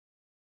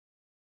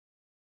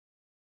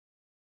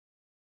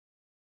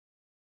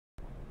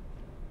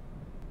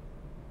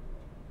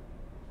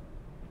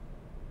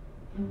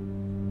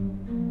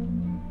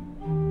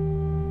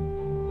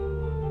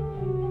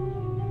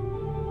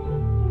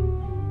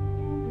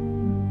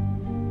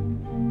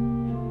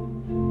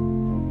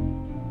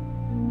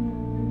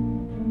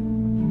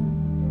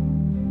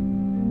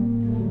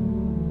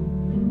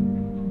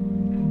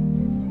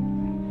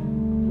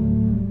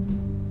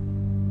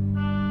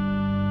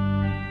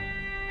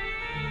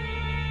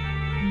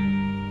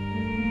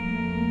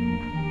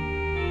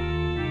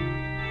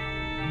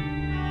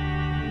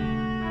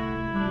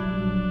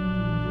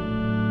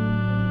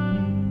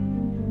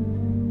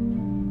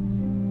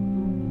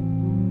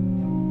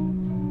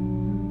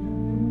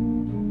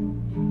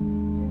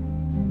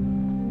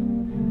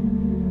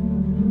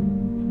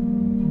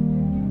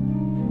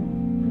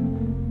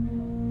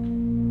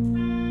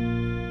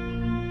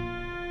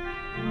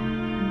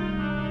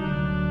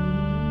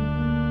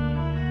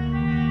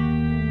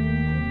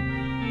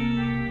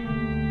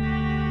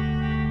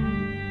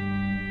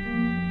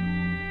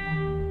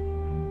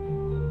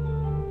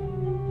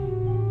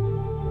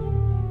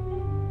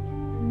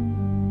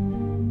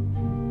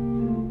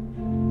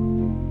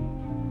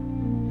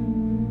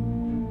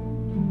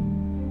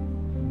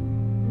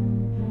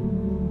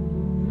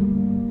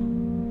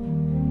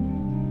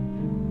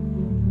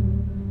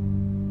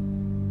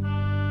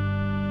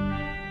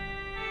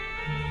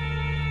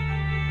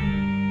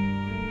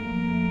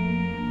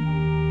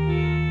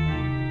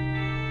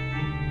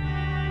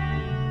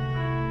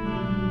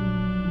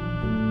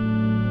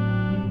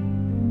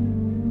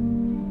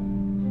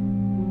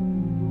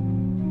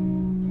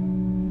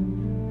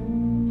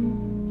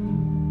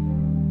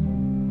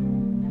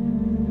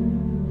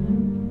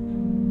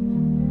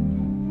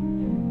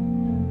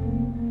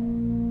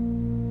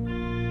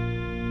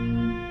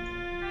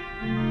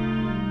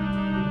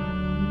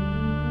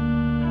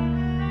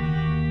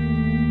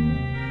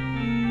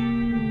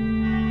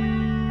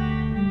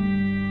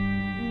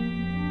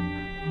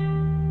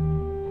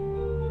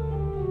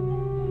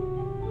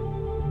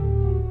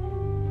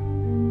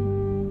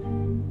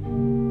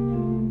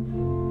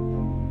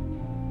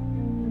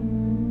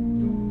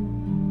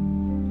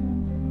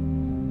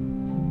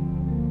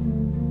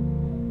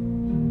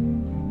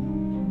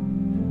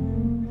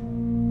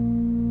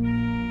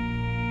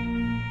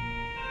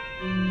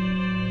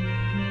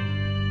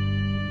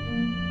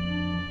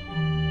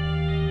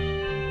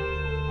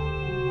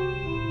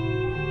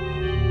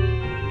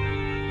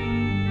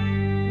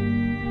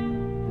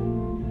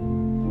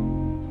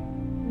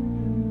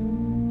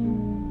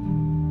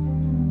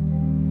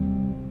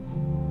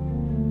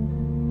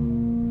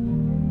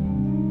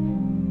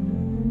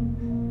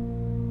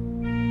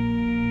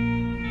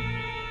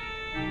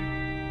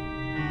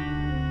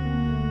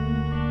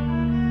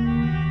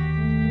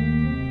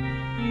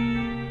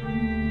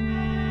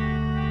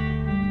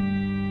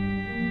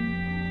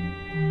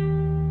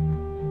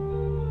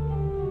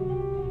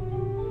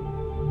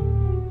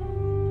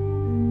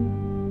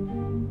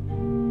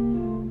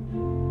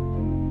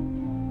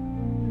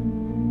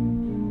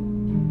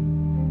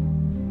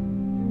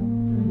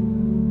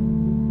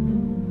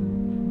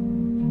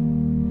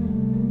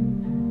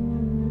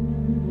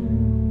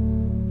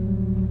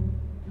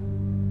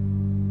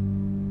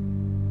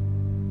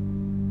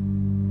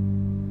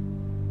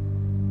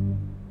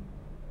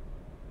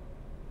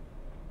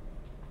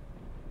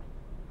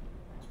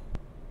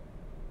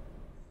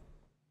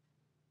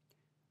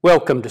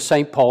Welcome to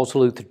St. Paul's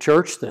Lutheran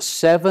Church, the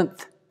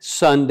 7th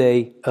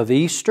Sunday of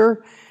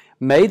Easter,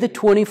 May the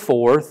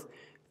 24th,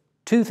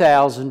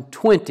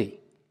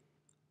 2020.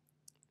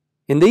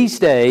 In these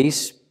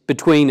days,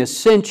 between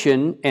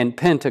Ascension and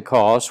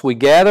Pentecost, we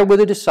gather with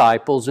the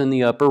disciples in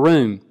the upper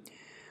room,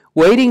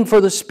 waiting for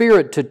the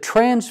Spirit to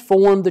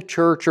transform the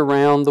church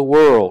around the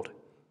world.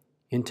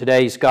 In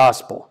today's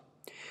Gospel,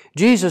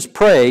 Jesus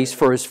prays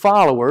for His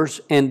followers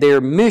and their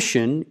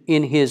mission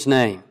in His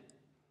name.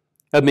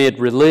 Amid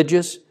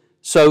religious,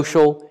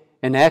 social,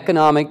 and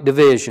economic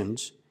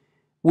divisions,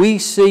 we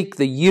seek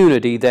the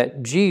unity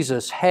that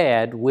Jesus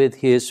had with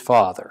His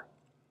Father.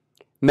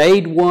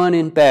 Made one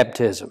in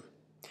baptism,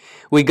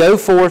 we go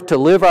forth to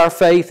live our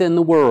faith in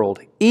the world,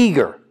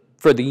 eager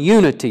for the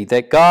unity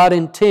that God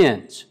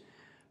intends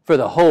for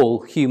the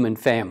whole human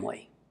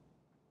family.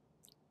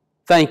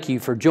 Thank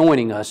you for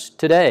joining us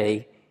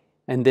today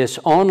in this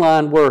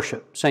online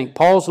worship, St.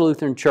 Paul's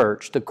Lutheran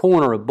Church, the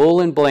corner of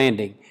Bull and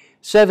Blanding,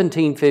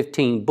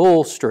 1715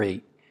 Bull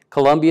Street,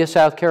 Columbia,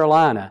 South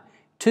Carolina,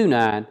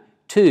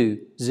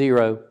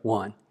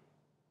 29201.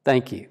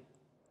 Thank you.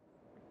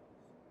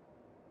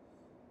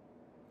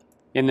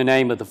 In the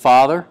name of the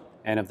Father,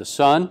 and of the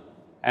Son,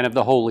 and of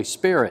the Holy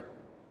Spirit.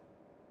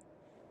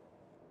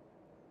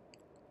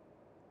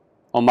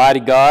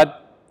 Almighty God,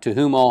 to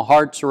whom all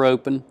hearts are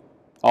open,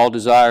 all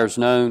desires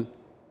known,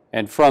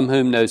 and from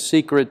whom no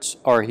secrets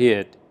are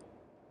hid,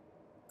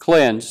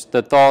 cleanse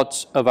the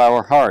thoughts of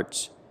our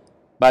hearts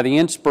by the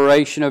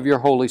inspiration of your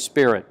Holy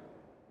Spirit,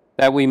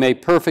 that we may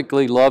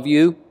perfectly love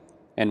you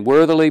and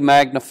worthily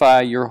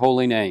magnify your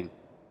holy name,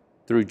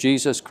 through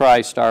Jesus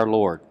Christ our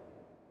Lord.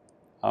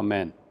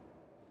 Amen.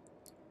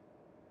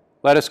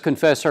 Let us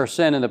confess our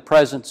sin in the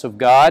presence of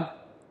God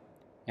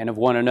and of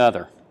one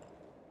another.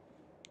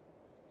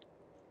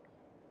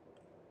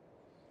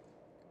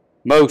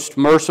 Most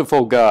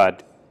merciful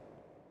God,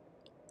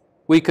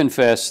 we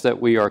confess that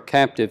we are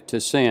captive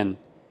to sin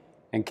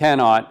and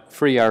cannot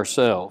free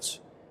ourselves.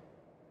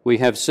 We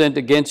have sinned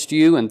against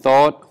you in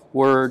thought,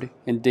 word,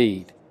 and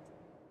deed,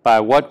 by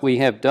what we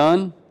have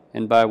done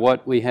and by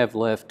what we have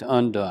left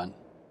undone.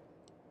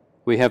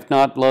 We have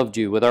not loved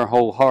you with our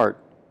whole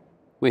heart.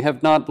 We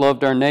have not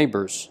loved our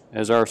neighbors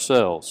as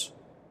ourselves.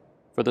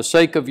 For the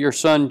sake of your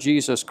Son,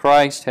 Jesus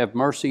Christ, have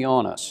mercy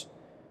on us.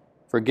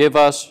 Forgive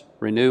us,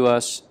 renew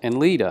us, and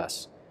lead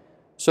us,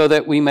 so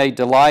that we may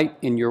delight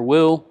in your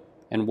will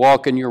and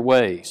walk in your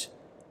ways,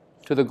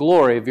 to the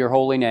glory of your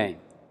holy name.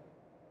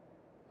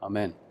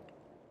 Amen.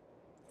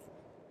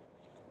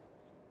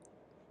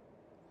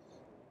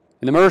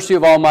 In the mercy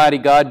of Almighty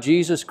God,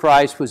 Jesus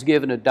Christ was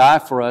given to die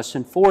for us,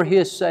 and for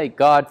His sake,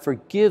 God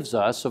forgives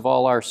us of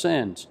all our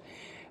sins.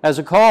 As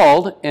a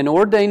called and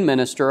ordained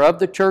minister of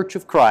the Church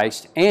of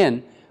Christ,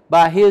 and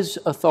by His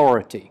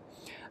authority,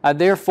 I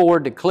therefore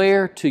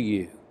declare to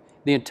you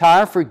the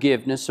entire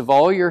forgiveness of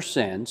all your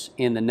sins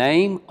in the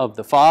name of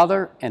the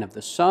Father, and of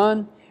the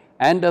Son,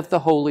 and of the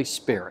Holy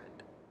Spirit.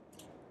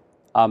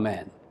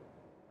 Amen.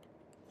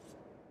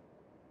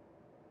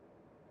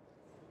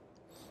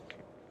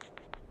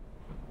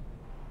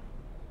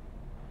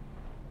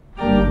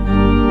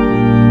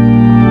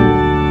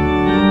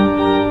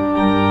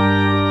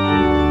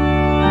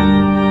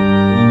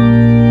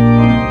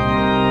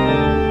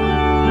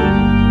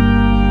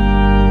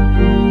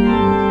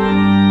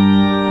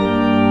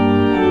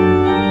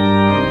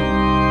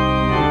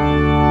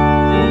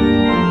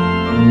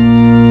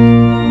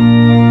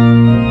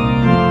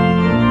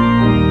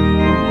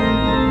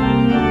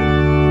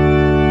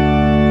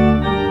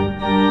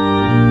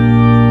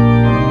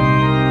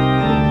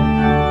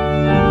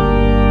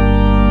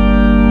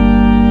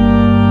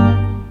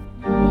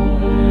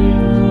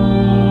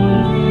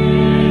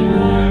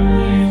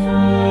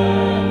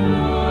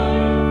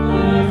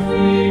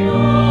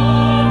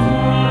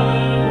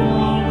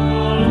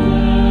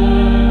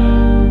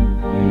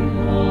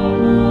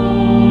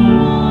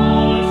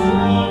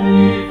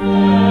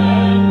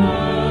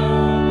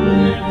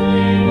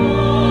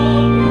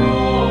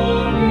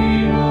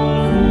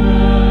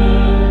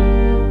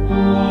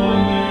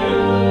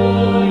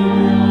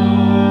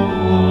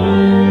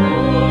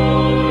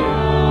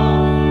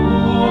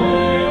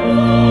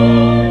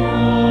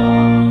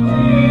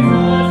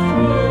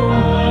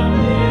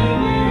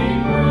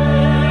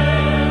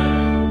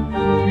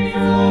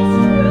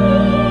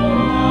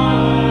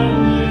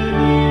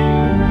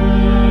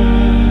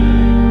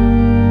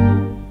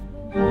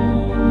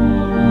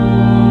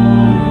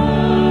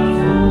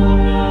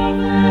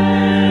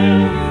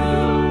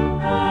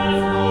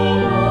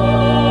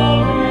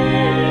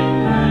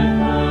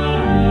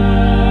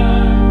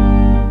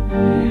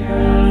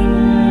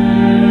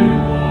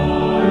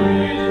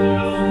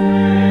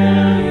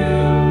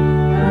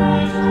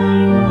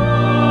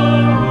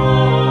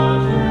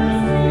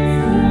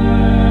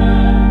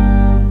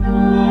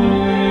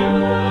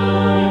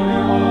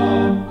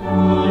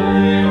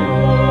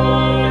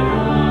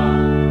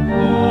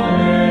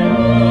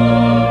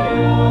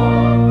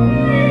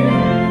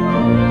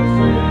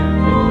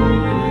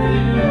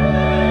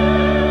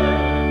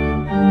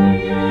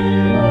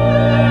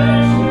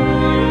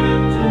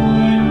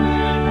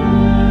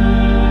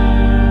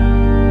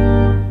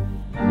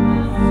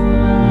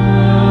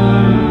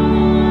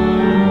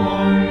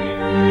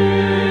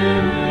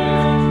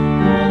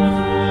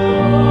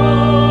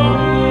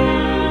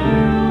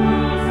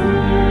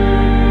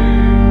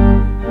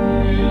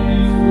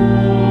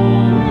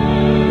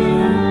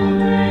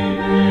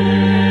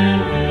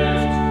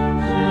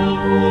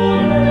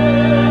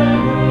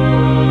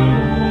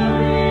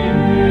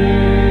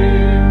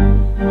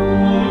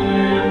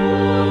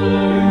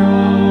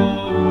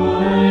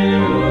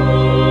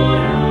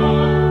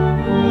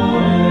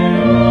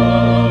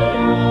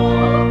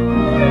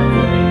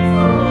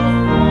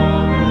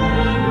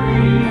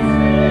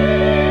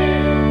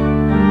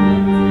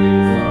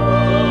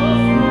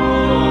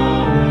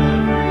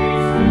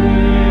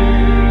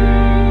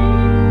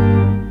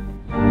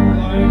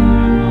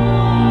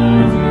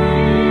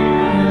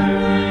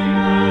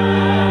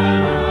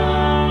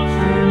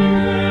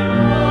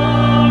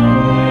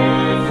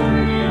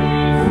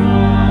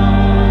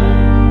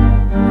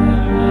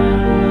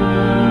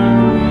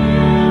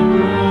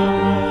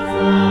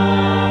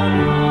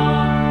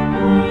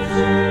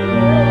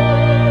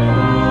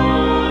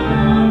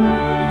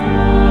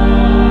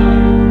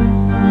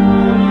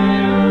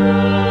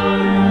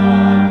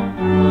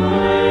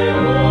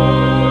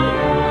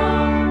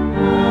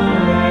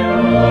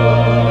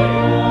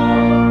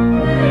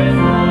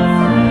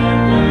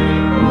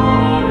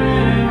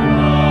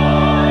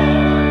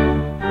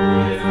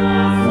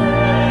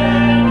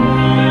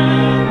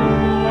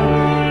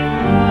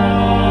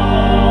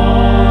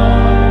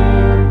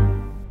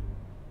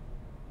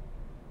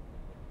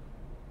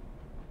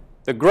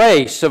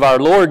 grace of our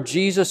Lord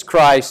Jesus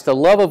Christ, the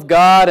love of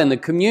God, and the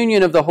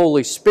communion of the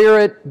Holy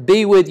Spirit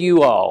be with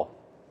you all.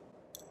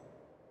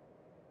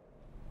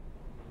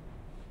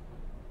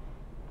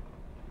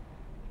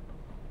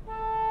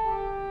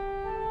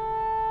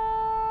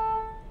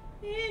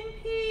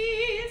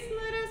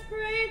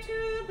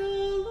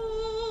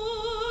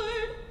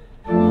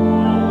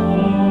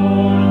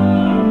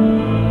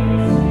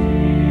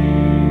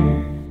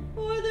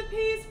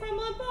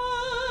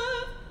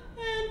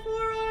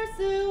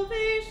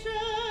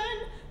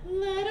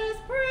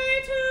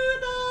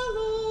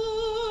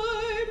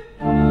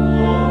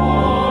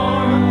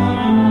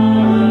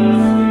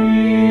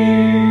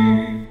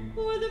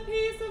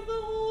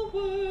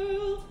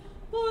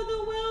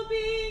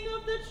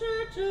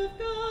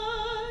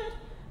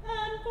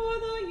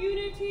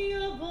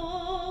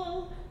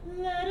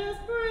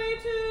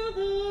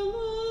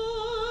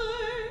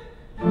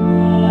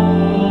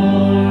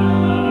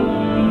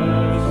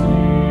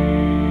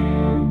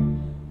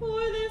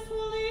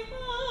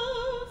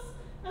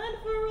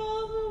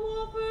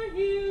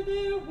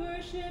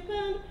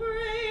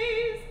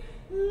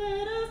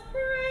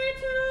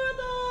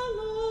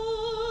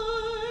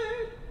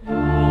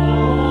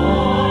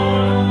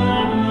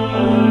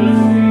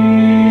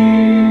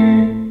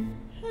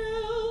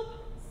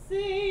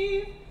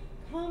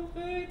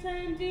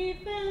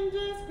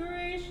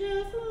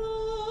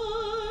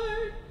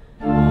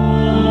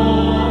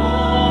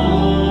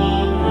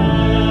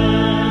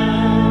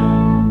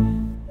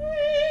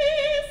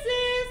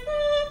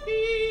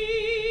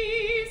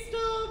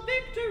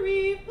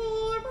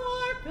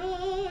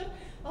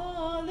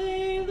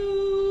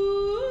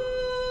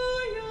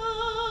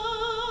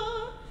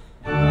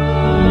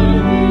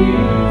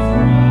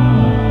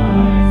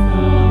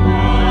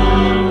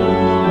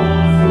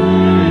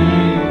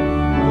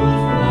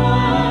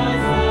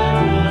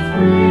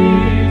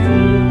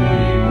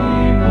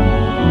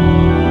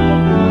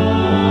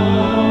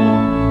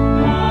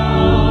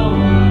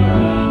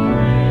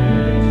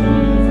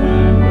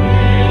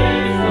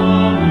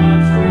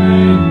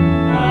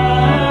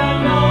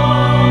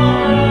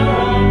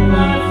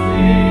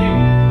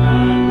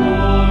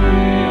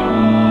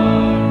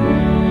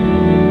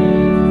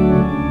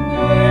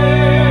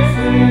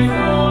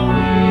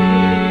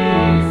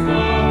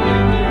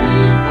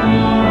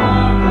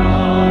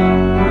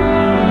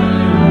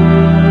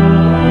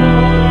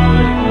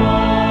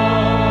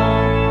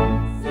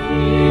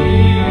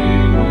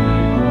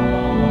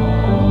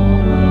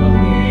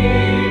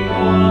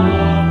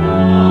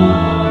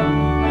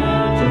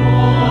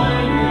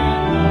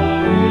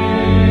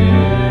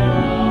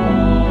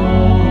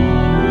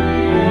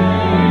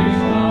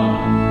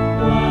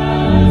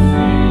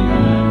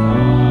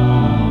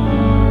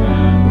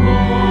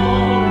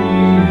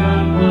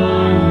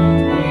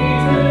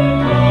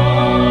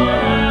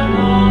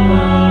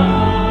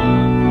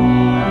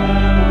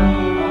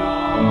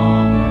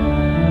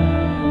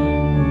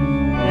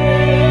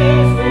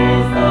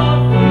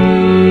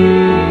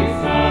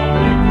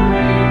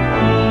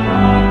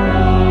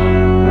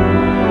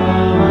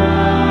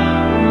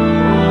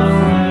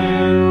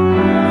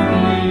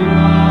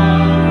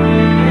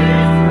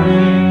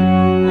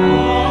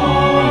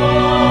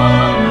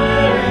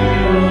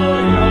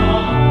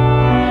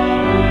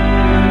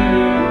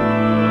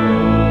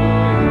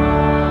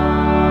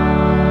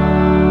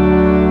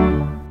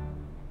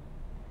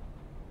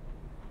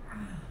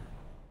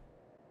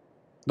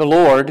 The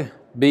Lord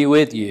be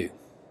with you.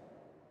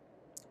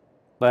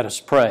 Let us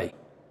pray.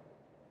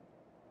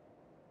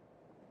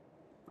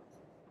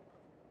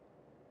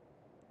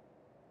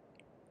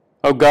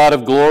 O God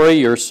of glory,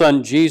 your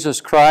Son Jesus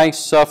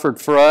Christ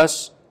suffered for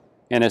us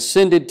and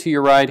ascended to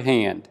your right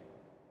hand.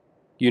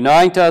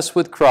 Unite us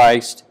with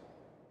Christ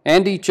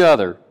and each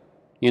other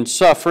in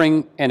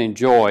suffering and in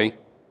joy,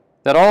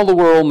 that all the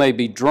world may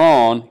be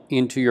drawn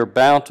into your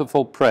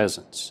bountiful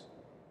presence.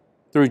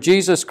 Through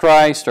Jesus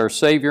Christ, our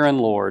Savior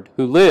and Lord,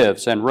 who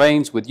lives and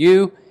reigns with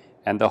you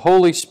and the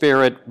Holy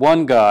Spirit,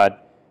 one God,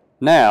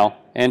 now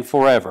and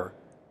forever.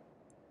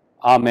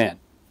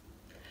 Amen.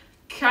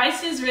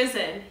 Christ is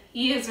risen.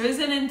 He is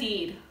risen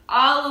indeed.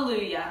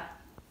 Alleluia.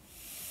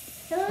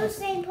 Hello,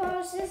 St.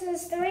 Paul. This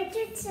is the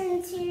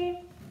Richardsons here.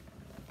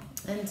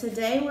 And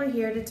today we're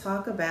here to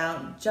talk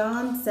about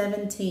John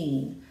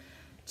 17.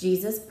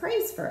 Jesus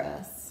prays for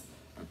us.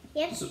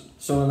 Yes.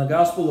 So in the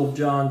Gospel of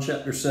John,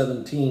 chapter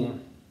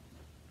 17,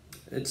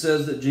 it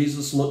says that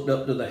Jesus looked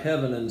up to the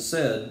heaven and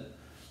said,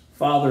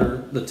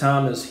 Father, the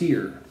time is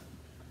here.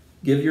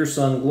 Give your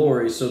Son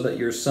glory so that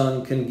your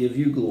Son can give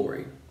you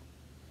glory.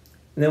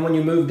 And then when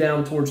you move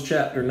down towards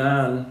chapter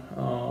 9,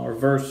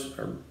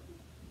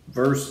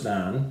 verse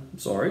 9,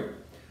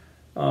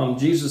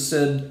 Jesus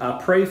said, I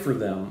pray for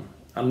them.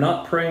 I'm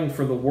not praying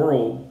for the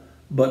world,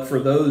 but for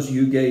those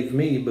you gave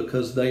me,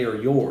 because they are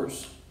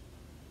yours.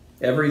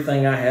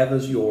 Everything I have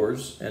is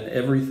yours, and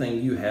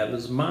everything you have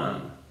is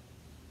mine.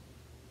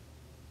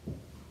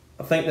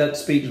 I think that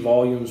speaks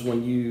volumes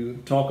when you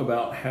talk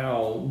about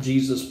how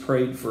Jesus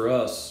prayed for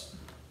us,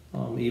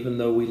 even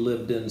though we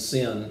lived in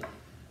sin.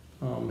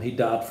 He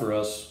died for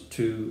us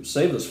to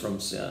save us from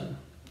sin.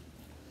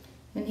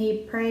 And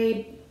he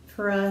prayed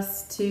for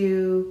us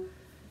to,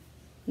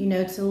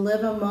 to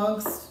live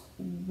amongst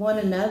one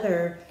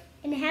another.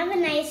 And have a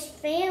nice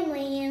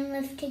family and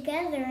live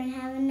together and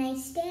have a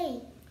nice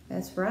day.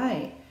 That's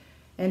right.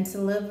 And to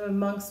live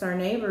amongst our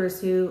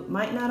neighbors who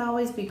might not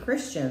always be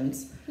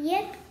Christians.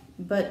 Yep.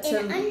 But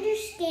and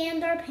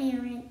understand our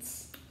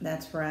parents.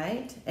 That's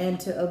right. And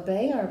to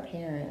obey our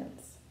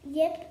parents.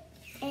 Yep.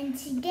 And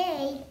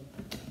today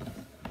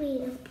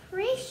we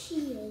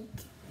appreciate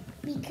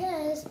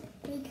because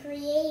we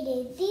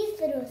created these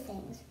little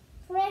things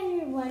for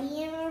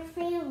everybody in our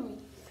family.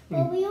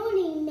 But we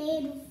only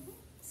made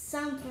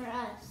some for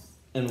us.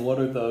 And what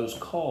are those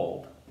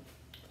called?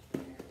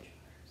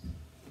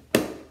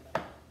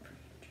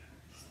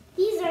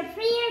 These are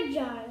prayer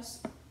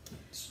jars.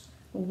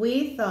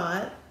 We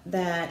thought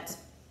that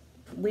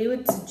we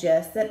would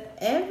suggest that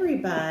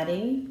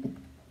everybody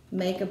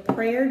make a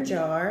prayer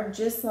jar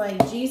just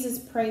like Jesus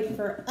prayed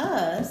for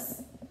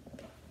us.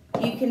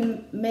 You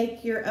can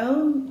make your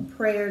own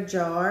prayer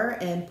jar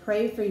and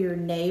pray for your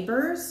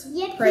neighbors.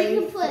 Yep, pray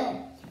you can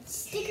put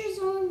stickers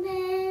on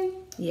them.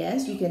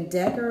 Yes, you can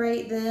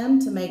decorate them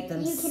to make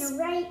them. You can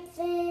write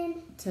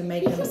them. To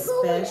make them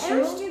special. You can put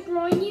whatever sticker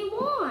on you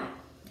want.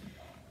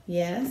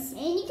 Yes.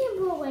 And you can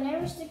put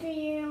whatever sticker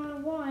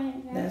you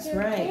want. That's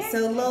right.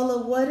 So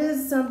Lola, what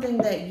is something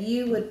that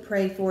you would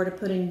pray for to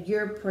put in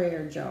your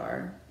prayer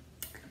jar?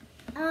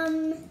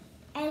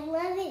 I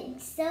love it.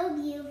 It's so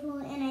beautiful,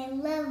 and I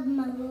love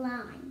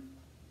Mulan.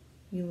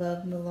 You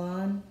love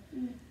Mulan?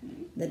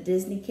 Mm-hmm. The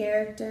Disney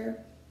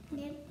character?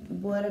 Yep.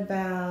 What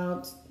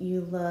about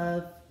you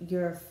love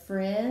your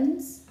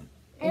friends?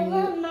 I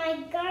love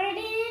my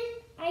garden.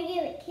 I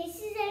give it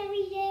kisses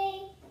every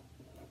day.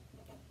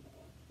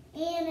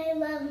 And I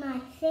love my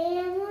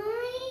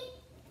family.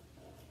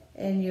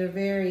 And you're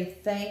very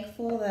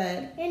thankful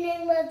that... And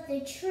I love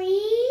the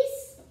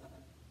trees.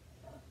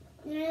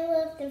 And I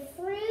love the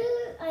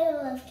fruit. I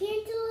love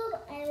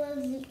cantaloupe. I love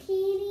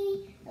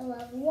zucchini. I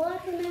love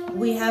watermelon.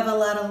 We have a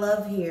lot of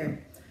love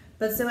here.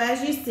 But so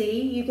as you see,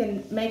 you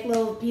can make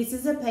little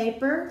pieces of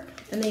paper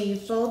and then you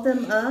fold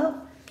them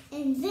up.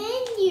 And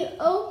then you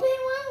open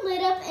one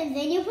lid up and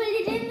then you put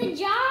it in the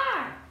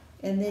jar.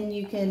 And then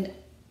you can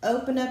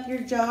open up your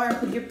jar and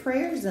put your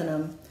prayers in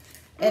them.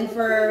 And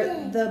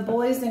for the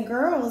boys and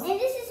girls... And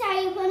this is how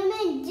you put them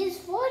in.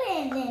 Just fold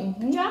it and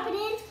then drop it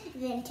in.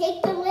 Then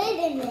take the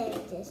lid and then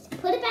just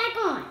put it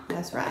back on.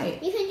 That's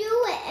right. You can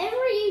do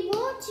whatever you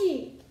want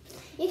to.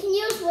 You can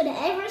use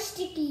whatever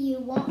sticker you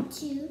want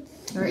to.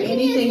 Or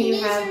anything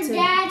you have your to...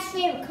 dad's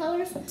favorite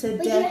colors. To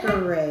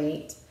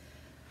decorate.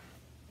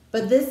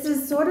 But this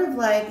is sort of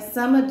like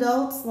some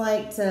adults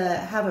like to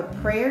have a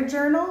prayer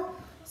journal.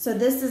 So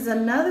this is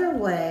another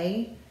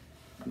way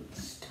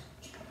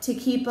to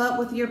keep up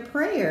with your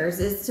prayers,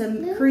 is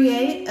to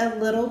create a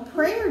little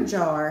prayer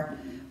jar.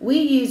 We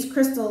use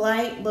Crystal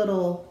Light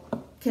little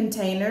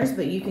containers,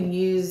 but you can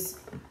use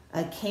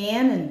a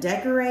can and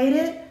decorate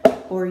it,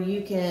 or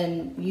you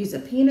can use a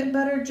peanut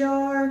butter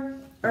jar,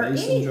 or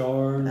Mason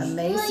jars. A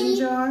mason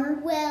jar.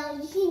 Well,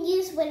 you can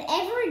use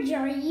whatever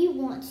jar you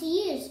want to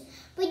use,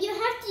 but you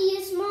have to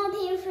use small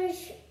paper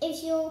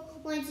if you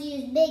want to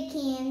use big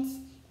cans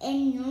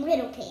and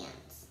little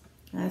cans.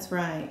 That's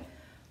right.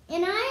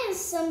 And I have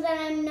some that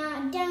I'm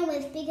not done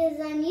with because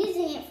I'm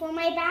using it for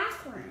my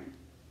bathroom.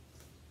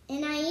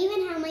 And I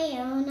even have my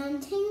own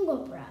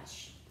untangle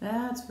brush.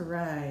 That's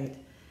right.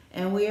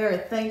 And we are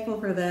thankful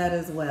for that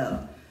as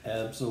well.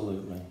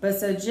 Absolutely. But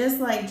so just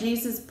like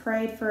Jesus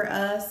prayed for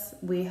us,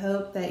 we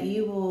hope that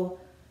you will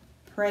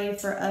pray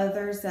for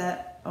others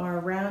that are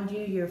around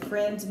you, your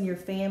friends and your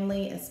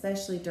family,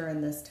 especially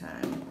during this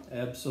time.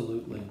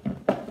 Absolutely.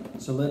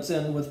 So let's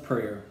end with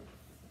prayer.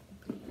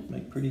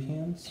 Make pretty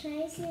hands.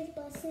 Can I see his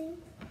blessing?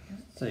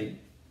 Say,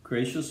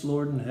 gracious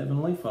Lord and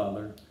Heavenly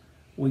Father,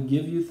 we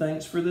give you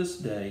thanks for this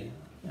day,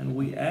 and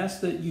we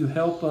ask that you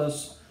help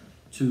us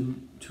to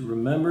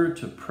remember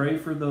to pray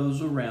for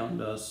those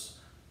around us,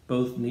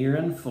 both near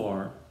and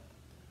far.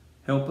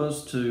 Help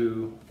us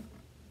to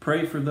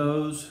pray for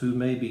those who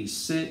may be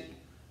sick,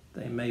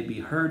 they may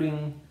be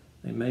hurting,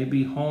 they may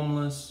be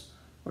homeless,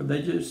 or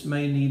they just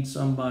may need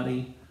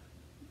somebody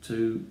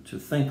to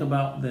think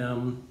about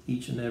them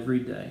each and every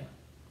day.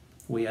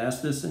 We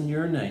ask this in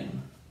your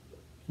name.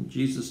 In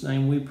Jesus'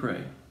 name we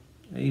pray.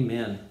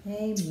 Amen.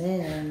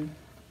 Amen.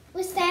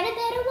 Was that a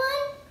better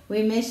one?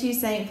 We miss you,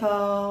 St.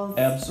 Paul's.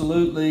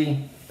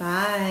 Absolutely.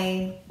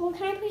 Bye. Well,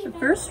 can I push it The back?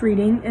 first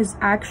reading is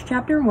Acts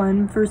chapter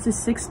 1,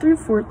 verses 6 through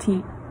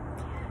 14.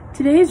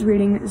 Today's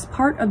reading is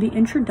part of the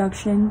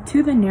introduction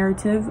to the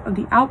narrative of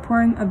the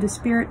outpouring of the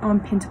Spirit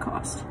on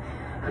Pentecost.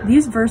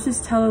 These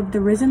verses tell of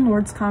the risen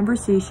Lord's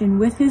conversation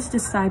with his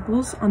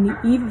disciples on the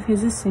eve of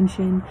his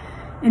ascension,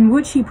 in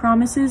which he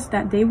promises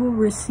that they will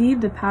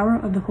receive the power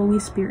of the Holy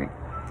Spirit.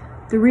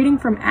 The reading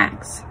from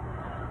Acts.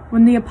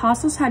 When the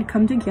apostles had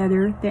come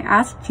together, they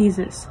asked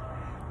Jesus,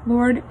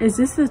 "Lord, is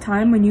this the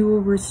time when you will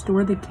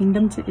restore the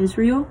kingdom to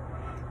Israel?"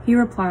 He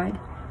replied,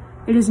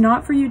 "It is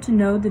not for you to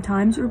know the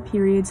times or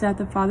periods that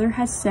the Father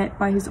has set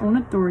by his own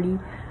authority,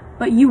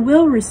 But you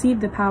will receive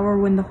the power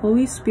when the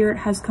Holy Spirit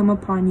has come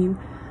upon you,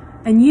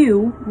 and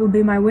you will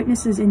be my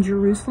witnesses in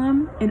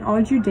Jerusalem, in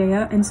all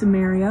Judea and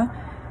Samaria,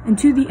 and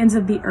to the ends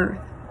of the earth."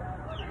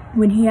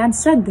 When he had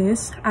said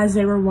this, as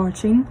they were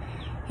watching,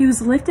 he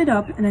was lifted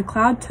up, and a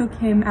cloud took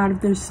him out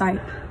of their sight.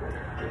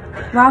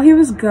 While he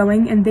was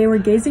going, and they were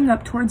gazing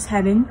up towards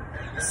heaven,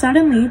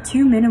 suddenly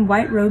 2 men in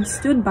white robes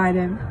stood by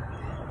them.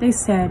 They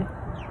said,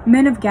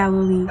 "Men of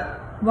Galilee,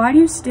 why do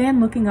you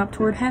stand looking up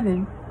toward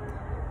heaven?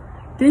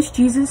 This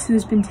Jesus who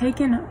has been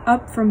taken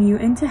up from you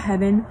into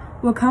heaven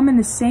will come in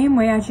the same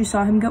way as you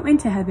saw him go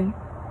into heaven."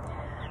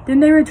 Then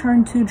they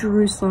returned to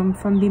Jerusalem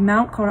from the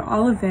mount called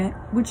Olivet,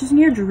 which is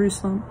near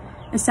Jerusalem,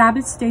 a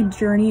Sabbath day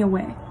journey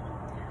away.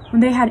 When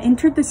they had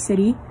entered the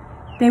city,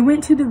 they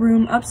went to the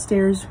room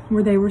upstairs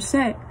where they were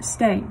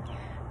staying.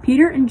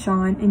 Peter and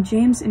John and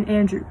James and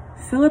Andrew,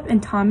 Philip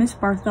and Thomas,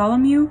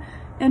 Bartholomew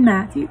and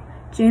Matthew,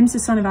 James the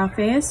son of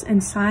Alphaeus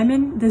and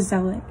Simon the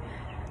Zealot,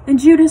 and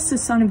Judas the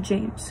son of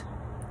James.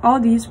 All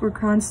these were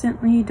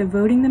constantly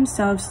devoting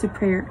themselves to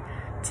prayer,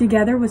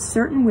 together with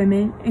certain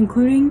women,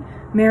 including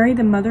Mary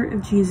the mother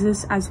of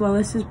Jesus, as well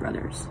as his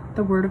brothers.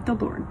 The word of the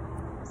Lord.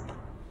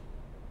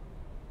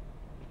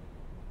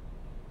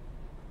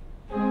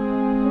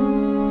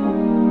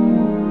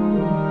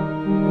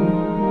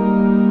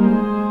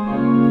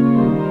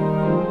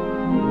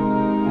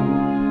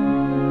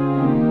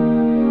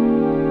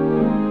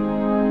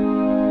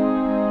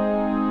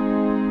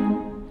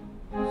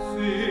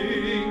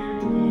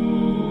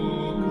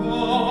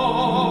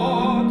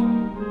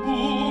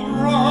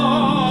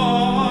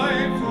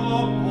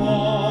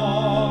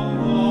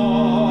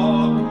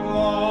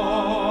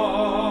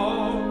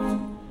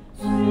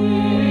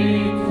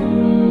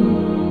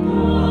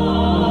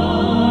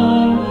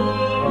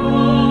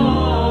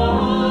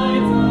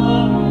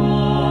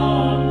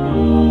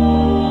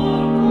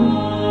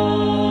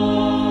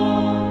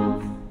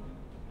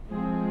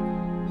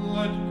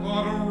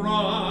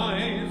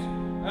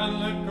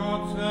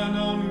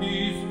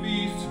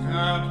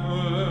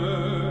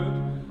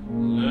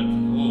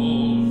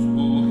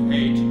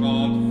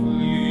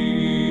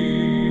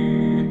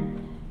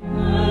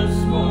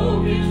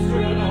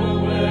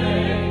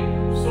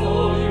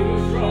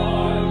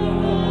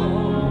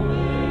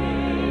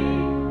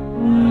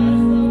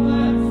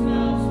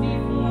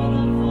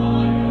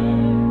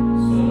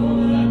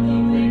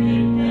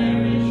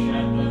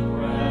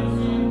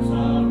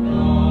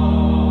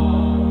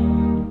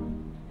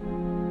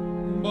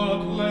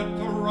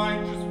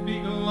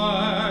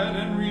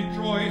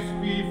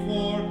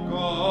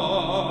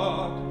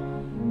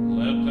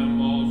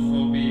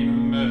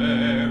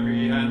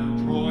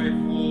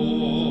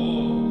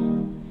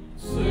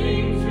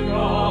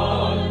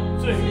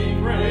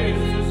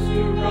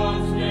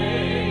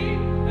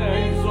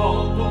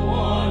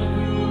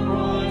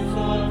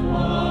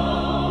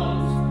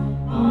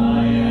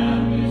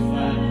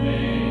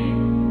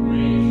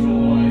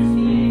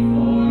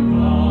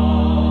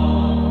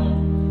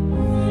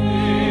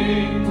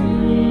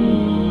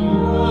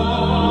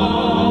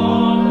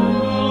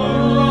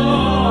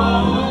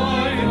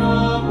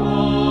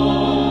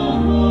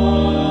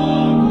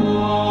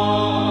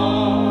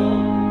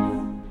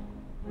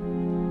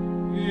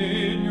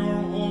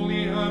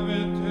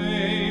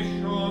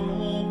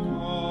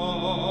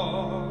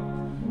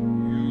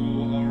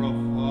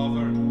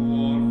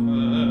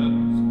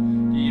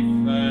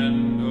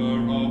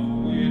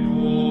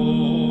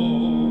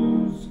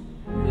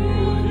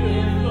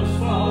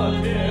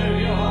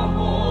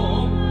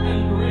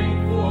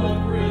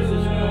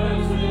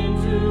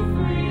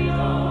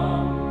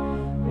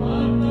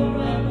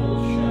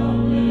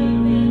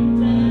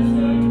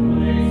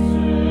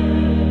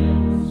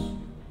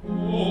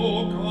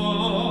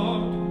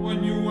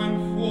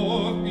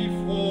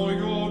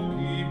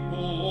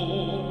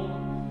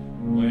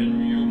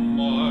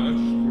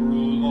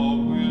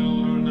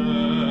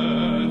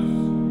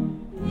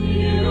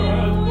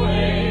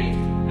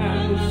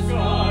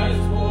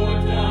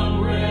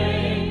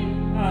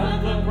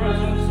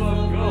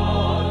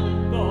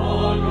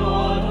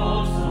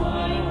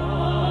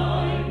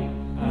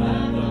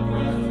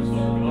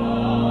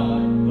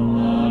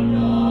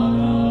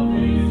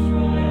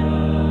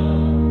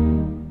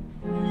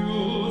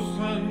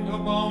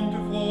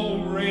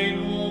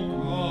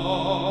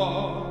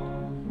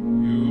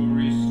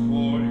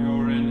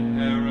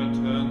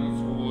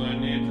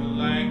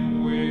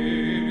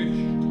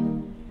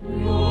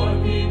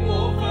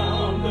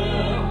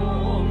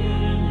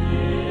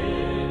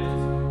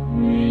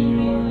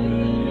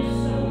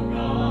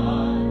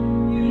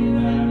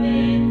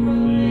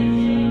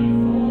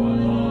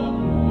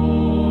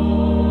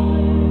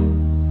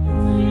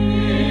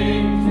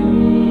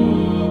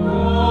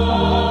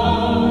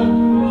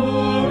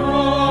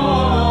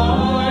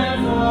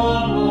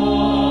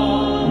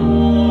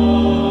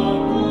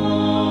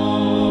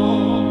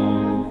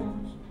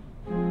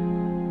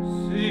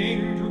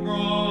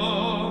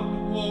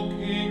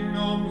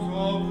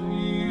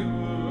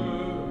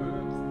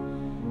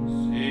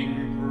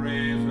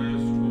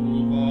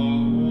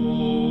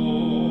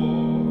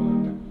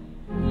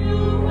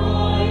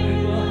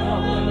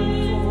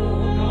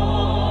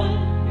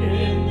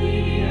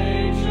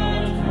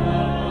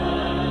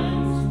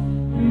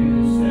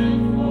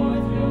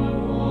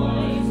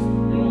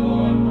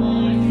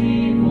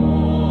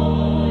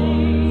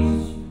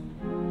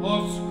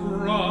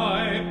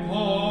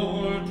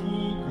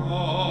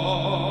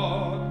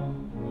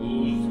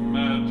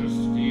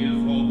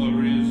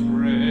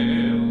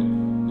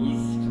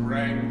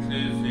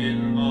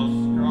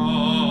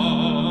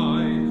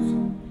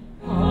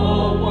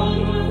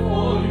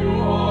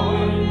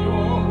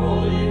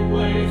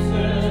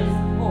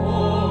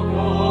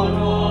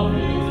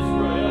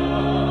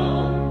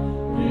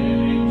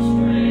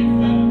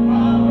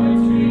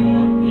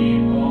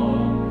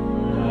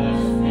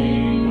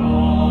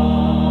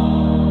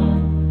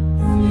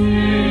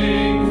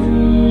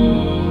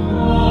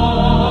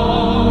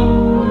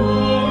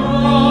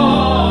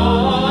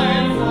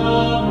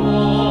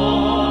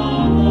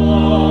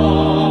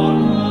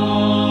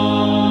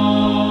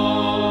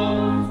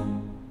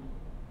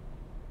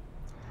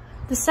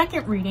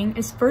 reading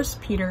is 1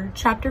 Peter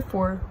chapter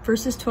 4,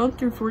 verses 12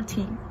 through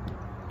 14.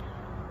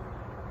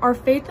 Our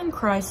faith in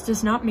Christ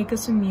does not make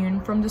us immune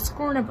from the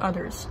scorn of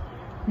others.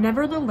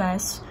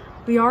 Nevertheless,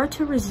 we are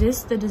to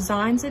resist the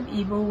designs of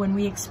evil when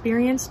we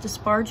experience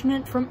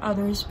disparagement from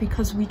others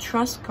because we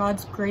trust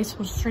God's grace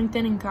will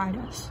strengthen and guide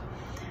us.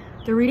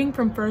 The reading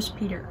from 1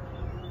 Peter.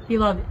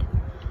 Beloved,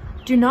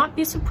 do not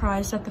be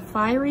surprised at the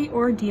fiery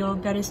ordeal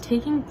that is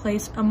taking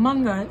place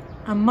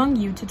among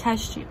you to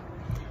test you,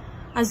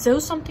 as though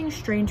something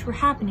strange were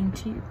happening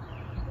to you.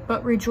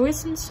 But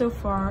rejoice in so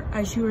far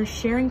as you are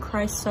sharing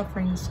Christ's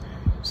sufferings,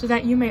 so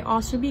that you may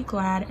also be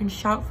glad and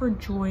shout for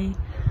joy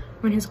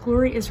when his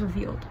glory is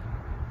revealed.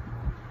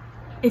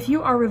 If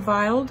you are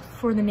reviled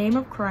for the name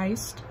of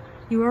Christ,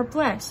 you are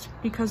blessed,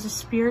 because the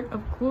Spirit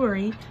of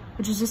glory,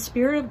 which is the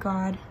Spirit of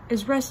God,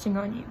 is resting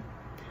on you.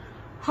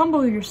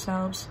 Humble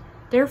yourselves,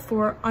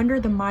 therefore, under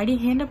the mighty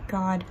hand of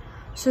God,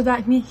 so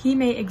that he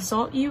may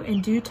exalt you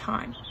in due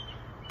time.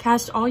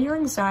 Cast all your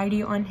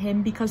anxiety on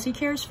him because he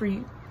cares for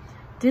you.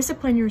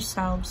 Discipline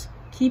yourselves,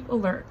 keep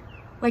alert.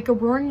 Like a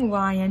roaring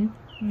lion,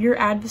 your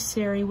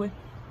adversary,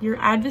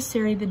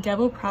 the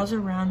devil, prowls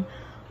around,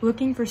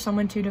 looking for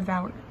someone to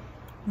devour.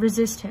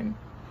 Resist him,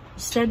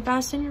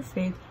 steadfast in your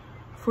faith,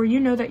 for you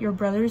know that your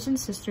brothers and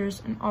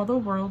sisters in all the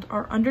world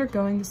are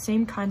undergoing the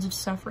same kinds of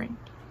suffering.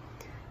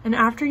 And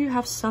after you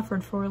have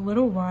suffered for a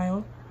little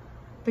while,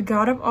 the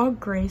God of all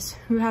grace,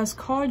 who has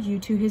called you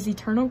to his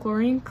eternal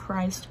glory in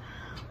Christ,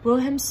 will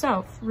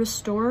himself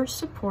restore,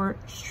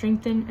 support,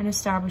 strengthen, and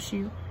establish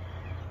you.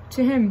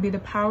 To him be the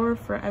power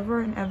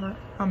forever and ever.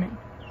 Amen.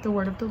 The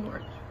word of the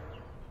Lord.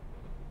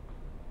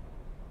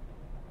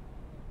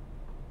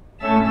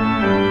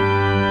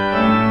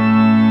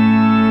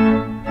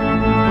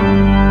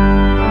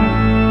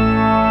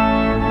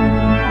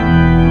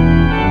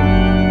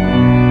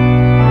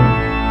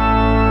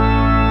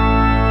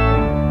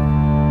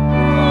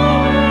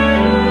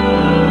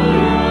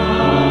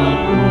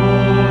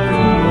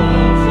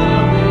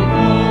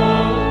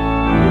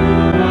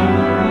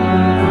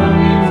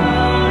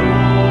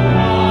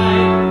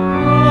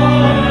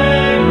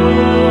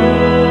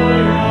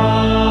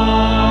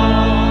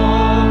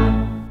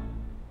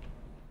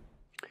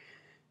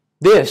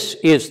 This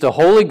is the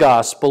Holy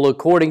Gospel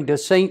according to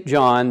St.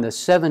 John, the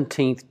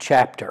 17th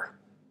chapter.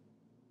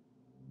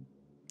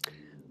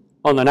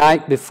 On the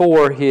night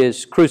before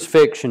his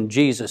crucifixion,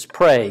 Jesus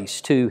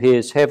prays to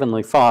his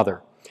heavenly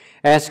Father,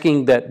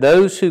 asking that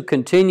those who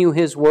continue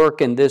his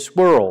work in this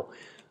world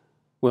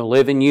will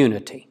live in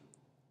unity.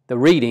 The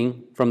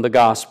reading from the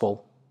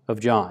Gospel of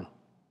John.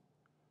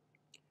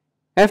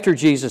 After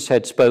Jesus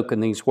had spoken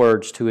these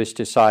words to his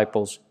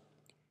disciples,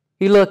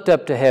 he looked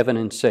up to heaven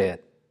and said,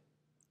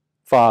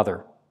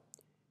 Father,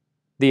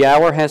 the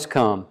hour has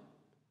come.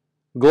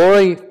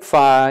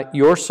 Glorify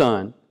your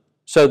Son,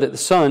 so that the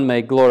Son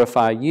may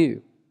glorify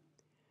you,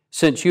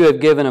 since you have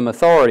given him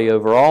authority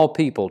over all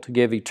people to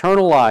give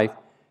eternal life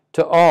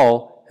to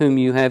all whom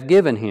you have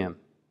given him.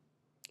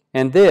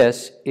 And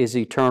this is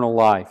eternal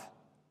life,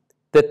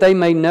 that they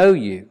may know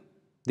you,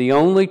 the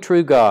only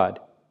true God,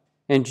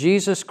 and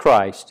Jesus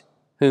Christ,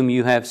 whom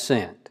you have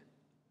sent.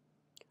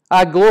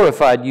 I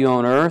glorified you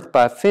on earth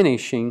by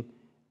finishing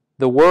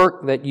the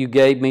work that you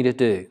gave me to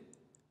do.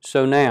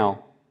 So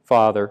now,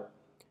 Father,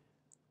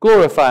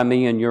 glorify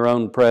me in your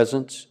own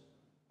presence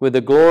with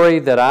the glory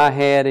that I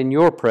had in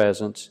your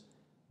presence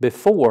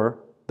before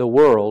the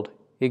world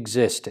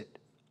existed.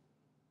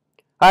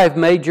 I have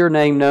made your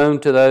name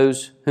known to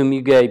those whom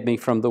you gave me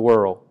from the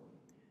world.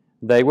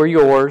 They were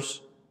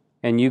yours,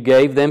 and you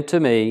gave them to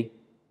me,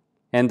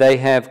 and they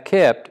have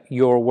kept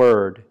your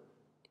word.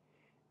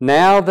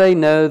 Now they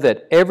know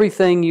that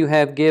everything you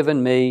have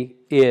given me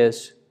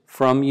is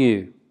from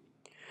you.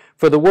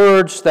 For the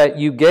words that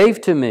you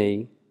gave to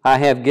me, I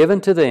have given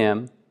to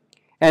them,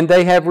 and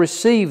they have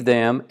received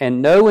them,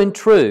 and know in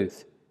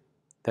truth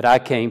that I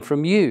came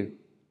from you.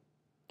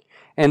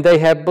 And they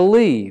have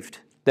believed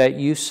that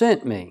you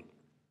sent me.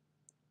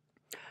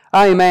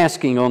 I am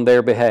asking on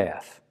their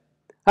behalf.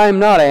 I am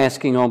not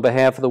asking on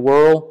behalf of the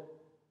world,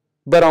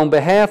 but on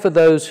behalf of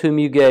those whom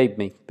you gave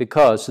me,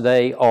 because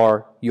they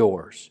are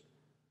yours.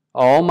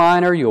 All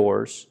mine are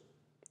yours,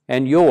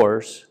 and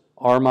yours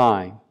are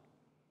mine.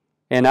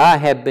 And I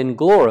have been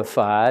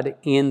glorified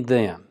in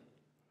them.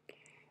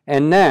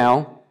 And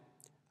now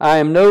I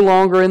am no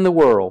longer in the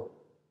world,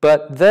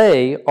 but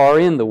they are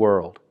in the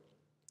world,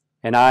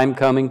 and I am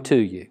coming to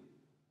you.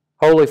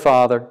 Holy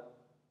Father,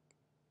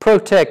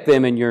 protect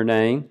them in your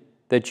name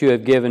that you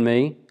have given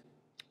me,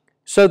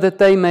 so that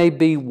they may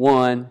be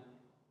one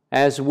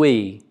as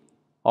we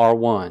are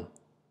one.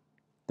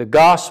 The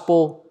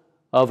Gospel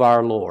of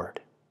our Lord.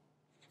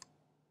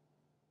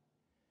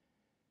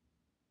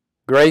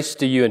 Grace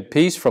to you and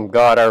peace from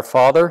God our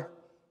Father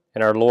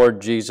and our Lord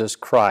Jesus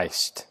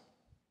Christ.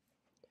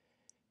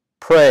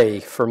 Pray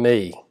for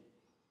me.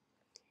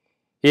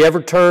 You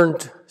ever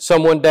turned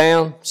someone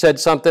down, said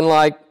something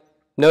like,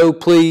 "No,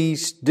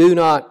 please, do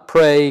not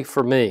pray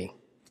for me"?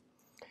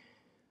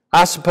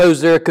 I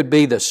suppose there could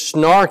be the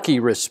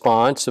snarky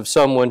response of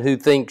someone who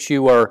thinks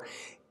you are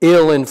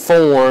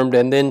ill-informed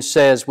and then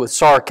says with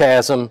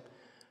sarcasm,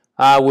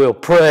 "I will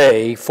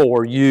pray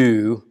for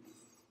you."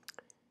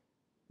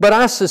 But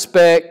I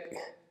suspect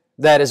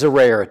that is a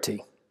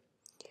rarity.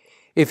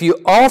 If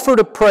you offer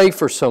to pray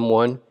for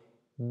someone,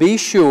 be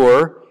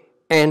sure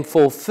and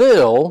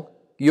fulfill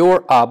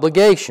your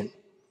obligation.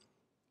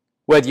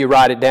 Whether you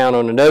write it down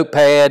on a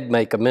notepad,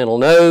 make a mental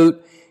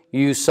note,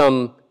 use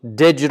some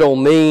digital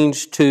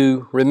means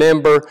to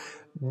remember,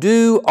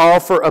 do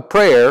offer a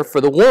prayer for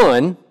the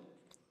one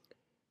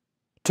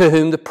to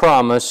whom the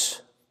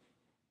promise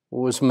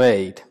was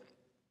made.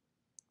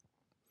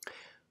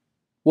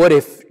 What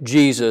if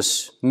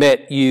Jesus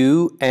met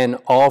you and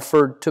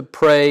offered to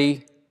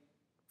pray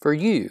for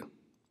you?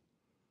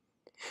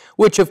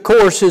 Which, of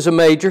course, is a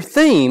major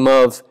theme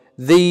of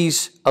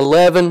these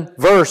 11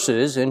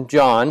 verses in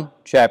John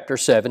chapter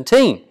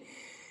 17.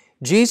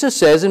 Jesus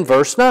says in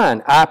verse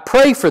 9, "I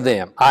pray for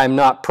them. I am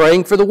not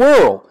praying for the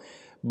world,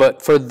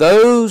 but for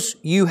those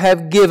you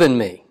have given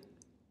me,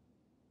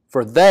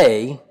 for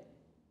they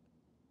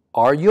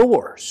are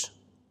yours."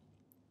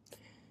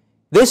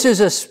 This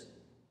is a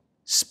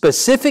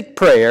specific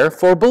prayer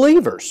for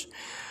believers,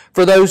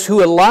 for those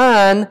who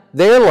align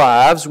their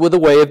lives with the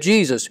way of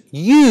Jesus.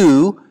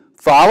 You,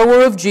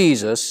 follower of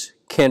Jesus,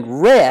 can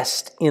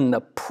rest in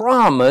the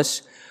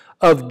promise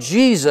of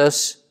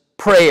Jesus'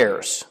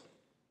 prayers.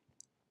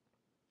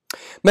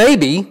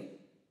 Maybe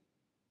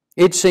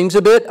it seems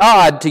a bit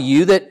odd to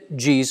you that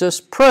Jesus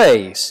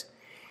prays,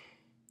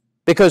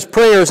 because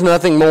prayer is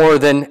nothing more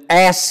than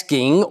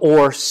asking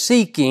or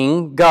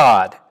seeking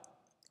God.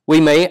 We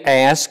may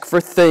ask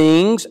for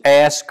things,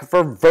 ask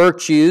for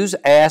virtues,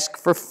 ask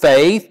for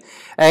faith,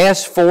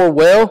 ask for,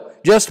 well,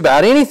 just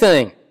about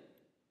anything.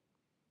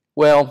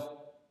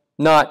 Well,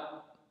 not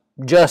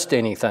just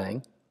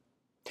anything.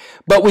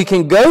 But we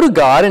can go to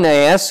God and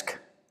ask.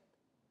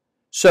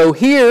 So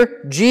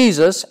here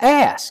Jesus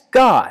asked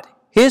God,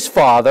 His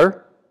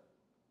Father,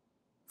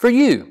 for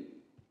you.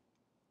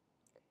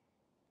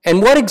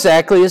 And what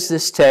exactly is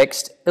this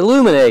text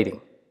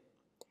illuminating?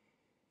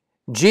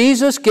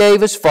 Jesus gave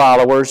His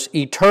followers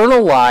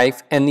eternal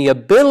life and the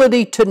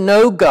ability to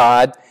know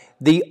God,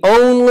 the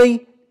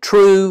only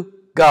true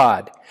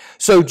God.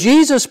 So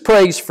Jesus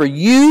prays for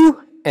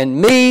you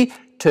and me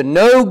to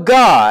know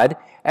God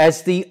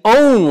as the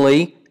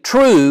only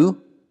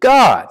true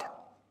God.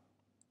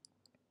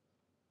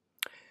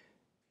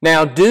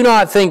 Now, do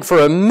not think for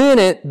a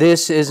minute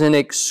this is an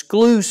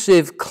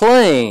exclusive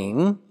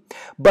claim,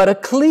 but a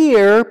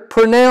clear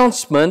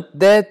pronouncement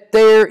that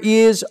there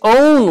is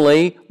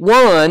only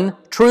one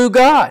true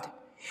God.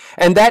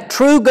 And that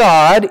true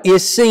God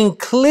is seen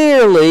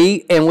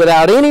clearly and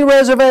without any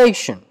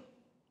reservation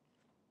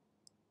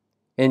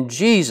in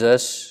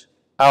Jesus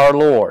our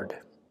Lord,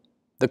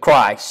 the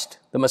Christ,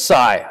 the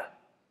Messiah.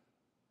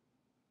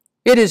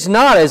 It is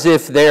not as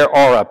if there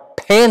are a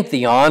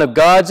pantheon of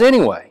gods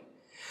anyway.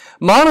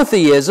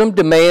 Monotheism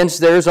demands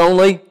there's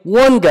only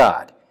one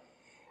God.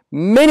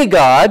 Many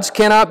gods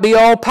cannot be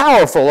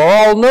all-powerful or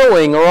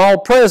all-knowing or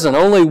all-present.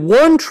 Only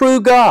one true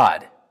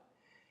God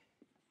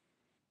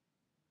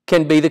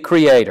can be the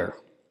Creator.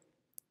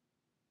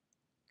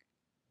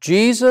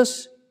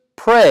 Jesus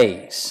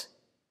prays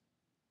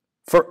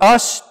for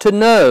us to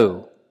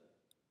know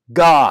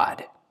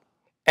God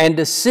and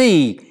to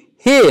see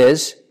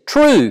His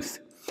truth.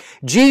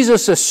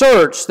 Jesus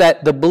asserts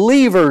that the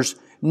believers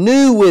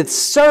knew with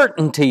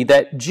certainty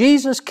that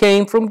Jesus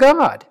came from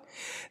God.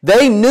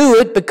 They knew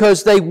it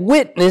because they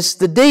witnessed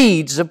the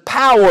deeds of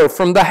power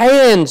from the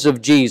hands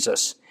of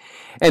Jesus,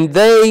 and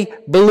they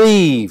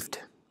believed.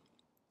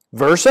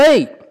 Verse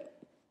 8,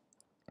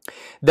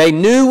 they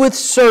knew with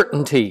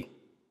certainty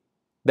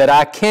that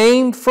I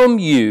came from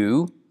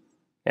you,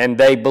 and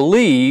they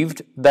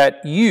believed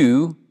that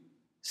you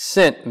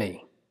sent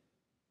me.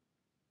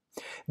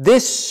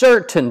 This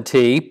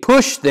certainty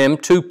pushed them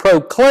to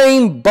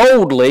proclaim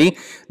boldly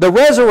the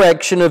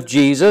resurrection of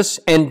Jesus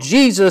and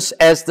Jesus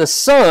as the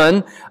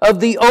Son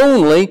of the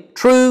only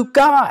true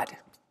God.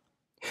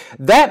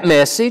 That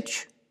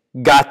message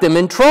got them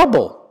in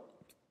trouble,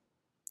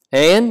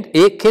 and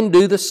it can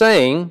do the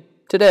same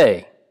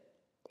today.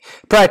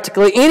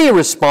 Practically any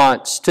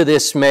response to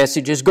this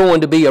message is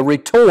going to be a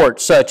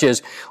retort such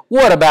as,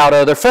 what about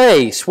other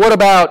faiths? What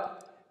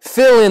about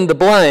fill in the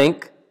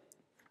blank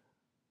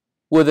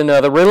with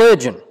another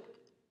religion?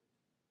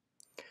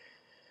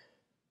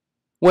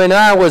 When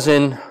I was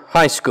in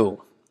high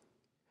school,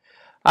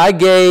 I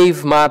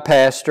gave my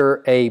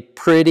pastor a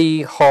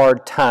pretty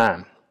hard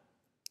time.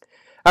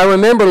 I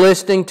remember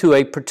listening to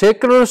a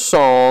particular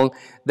song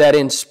that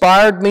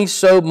inspired me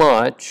so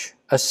much,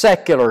 a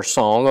secular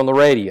song on the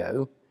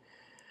radio,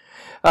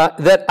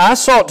 that I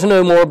sought to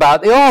know more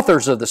about the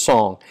authors of the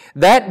song.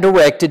 That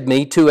directed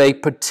me to a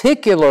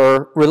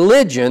particular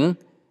religion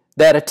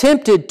that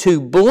attempted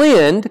to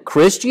blend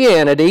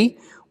Christianity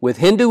with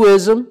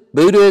Hinduism,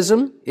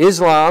 Buddhism,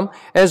 Islam,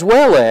 as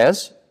well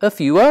as a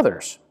few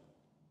others.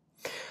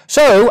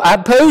 So I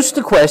posed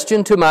the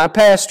question to my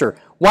pastor,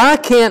 why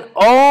can't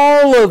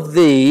all of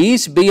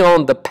these be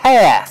on the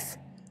path,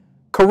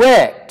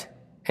 correct,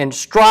 and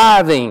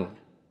striving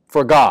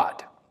for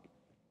God.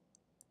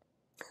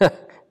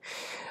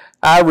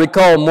 I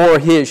recall more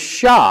his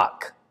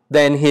shock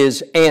than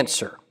his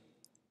answer.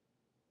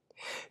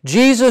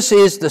 Jesus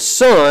is the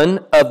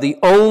Son of the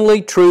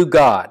only true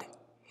God.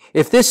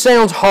 If this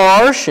sounds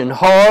harsh and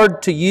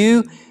hard to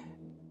you,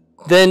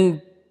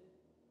 then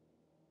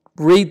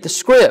read the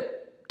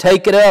script.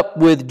 Take it up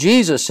with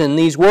Jesus in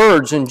these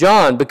words in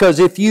John, because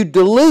if you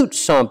dilute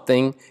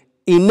something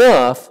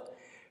enough,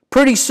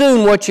 pretty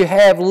soon what you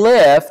have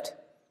left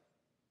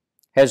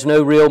has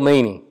no real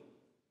meaning.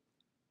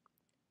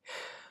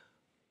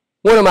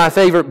 One of my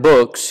favorite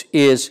books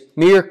is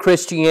Mere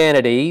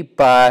Christianity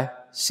by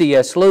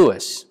C.S.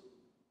 Lewis.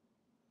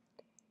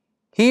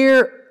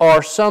 Here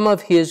are some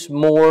of his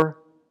more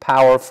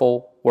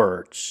powerful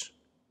words.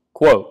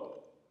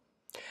 Quote,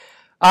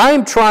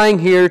 "I'm trying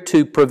here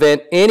to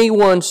prevent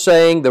anyone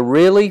saying the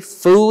really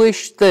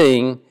foolish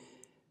thing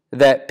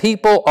that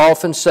people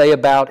often say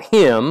about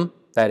Him,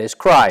 that is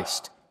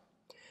Christ.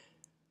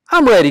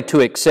 I'm ready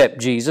to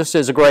accept Jesus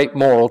as a great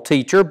moral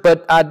teacher,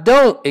 but I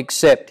don't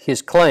accept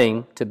His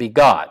claim to be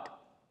God,"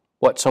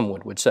 what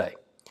someone would say.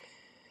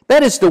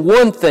 That is the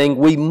one thing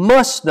we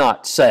must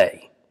not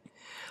say.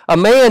 A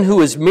man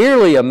who is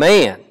merely a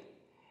man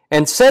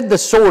and said the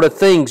sort of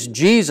things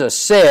Jesus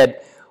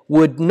said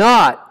would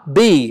not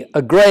be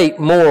a great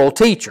moral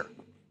teacher.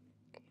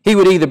 He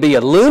would either be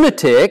a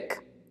lunatic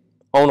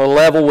on a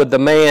level with the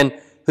man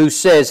who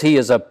says he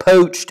is a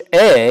poached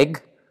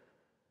egg,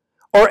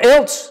 or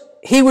else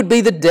he would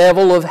be the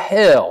devil of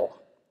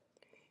hell.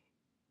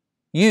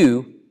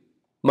 You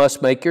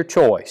must make your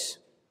choice.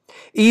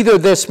 Either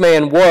this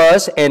man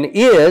was and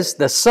is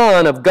the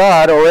Son of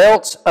God, or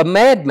else a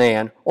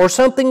madman or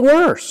something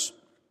worse.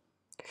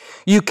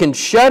 You can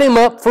shut him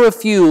up for a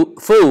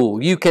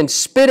fool. You can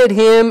spit at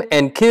him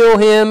and kill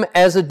him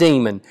as a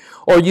demon.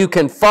 Or you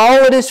can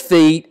fall at his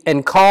feet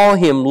and call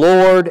him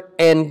Lord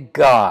and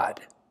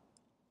God.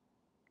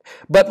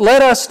 But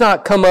let us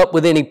not come up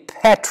with any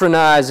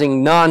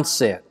patronizing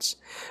nonsense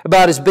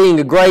about his being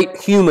a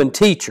great human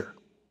teacher.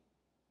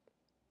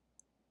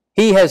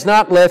 He has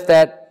not left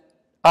that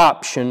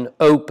option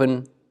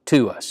open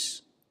to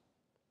us.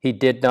 He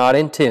did not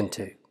intend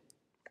to.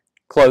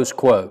 Close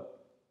quote.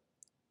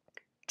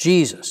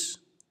 Jesus,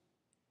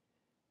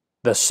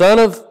 the Son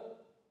of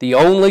the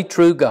only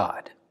true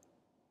God,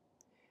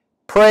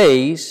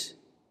 prays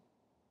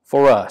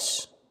for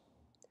us.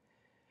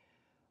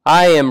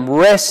 I am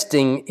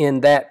resting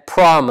in that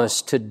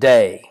promise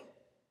today,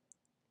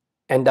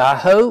 and I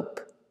hope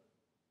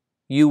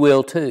you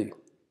will too.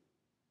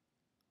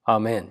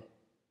 Amen.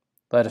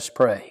 Let us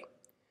pray.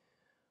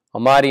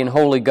 Almighty and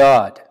holy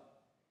God,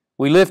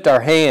 we lift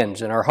our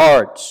hands and our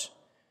hearts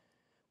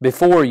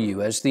before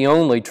you as the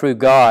only true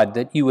God,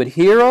 that you would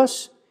hear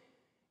us,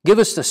 give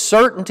us the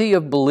certainty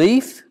of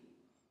belief,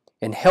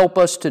 and help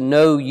us to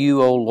know you,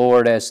 O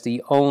Lord, as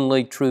the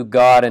only true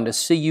God, and to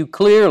see you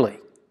clearly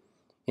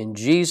in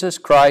Jesus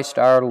Christ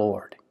our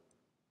Lord.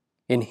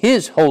 In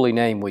His holy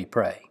name we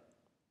pray.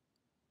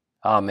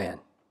 Amen.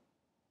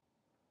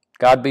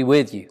 God be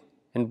with you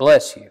and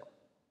bless you.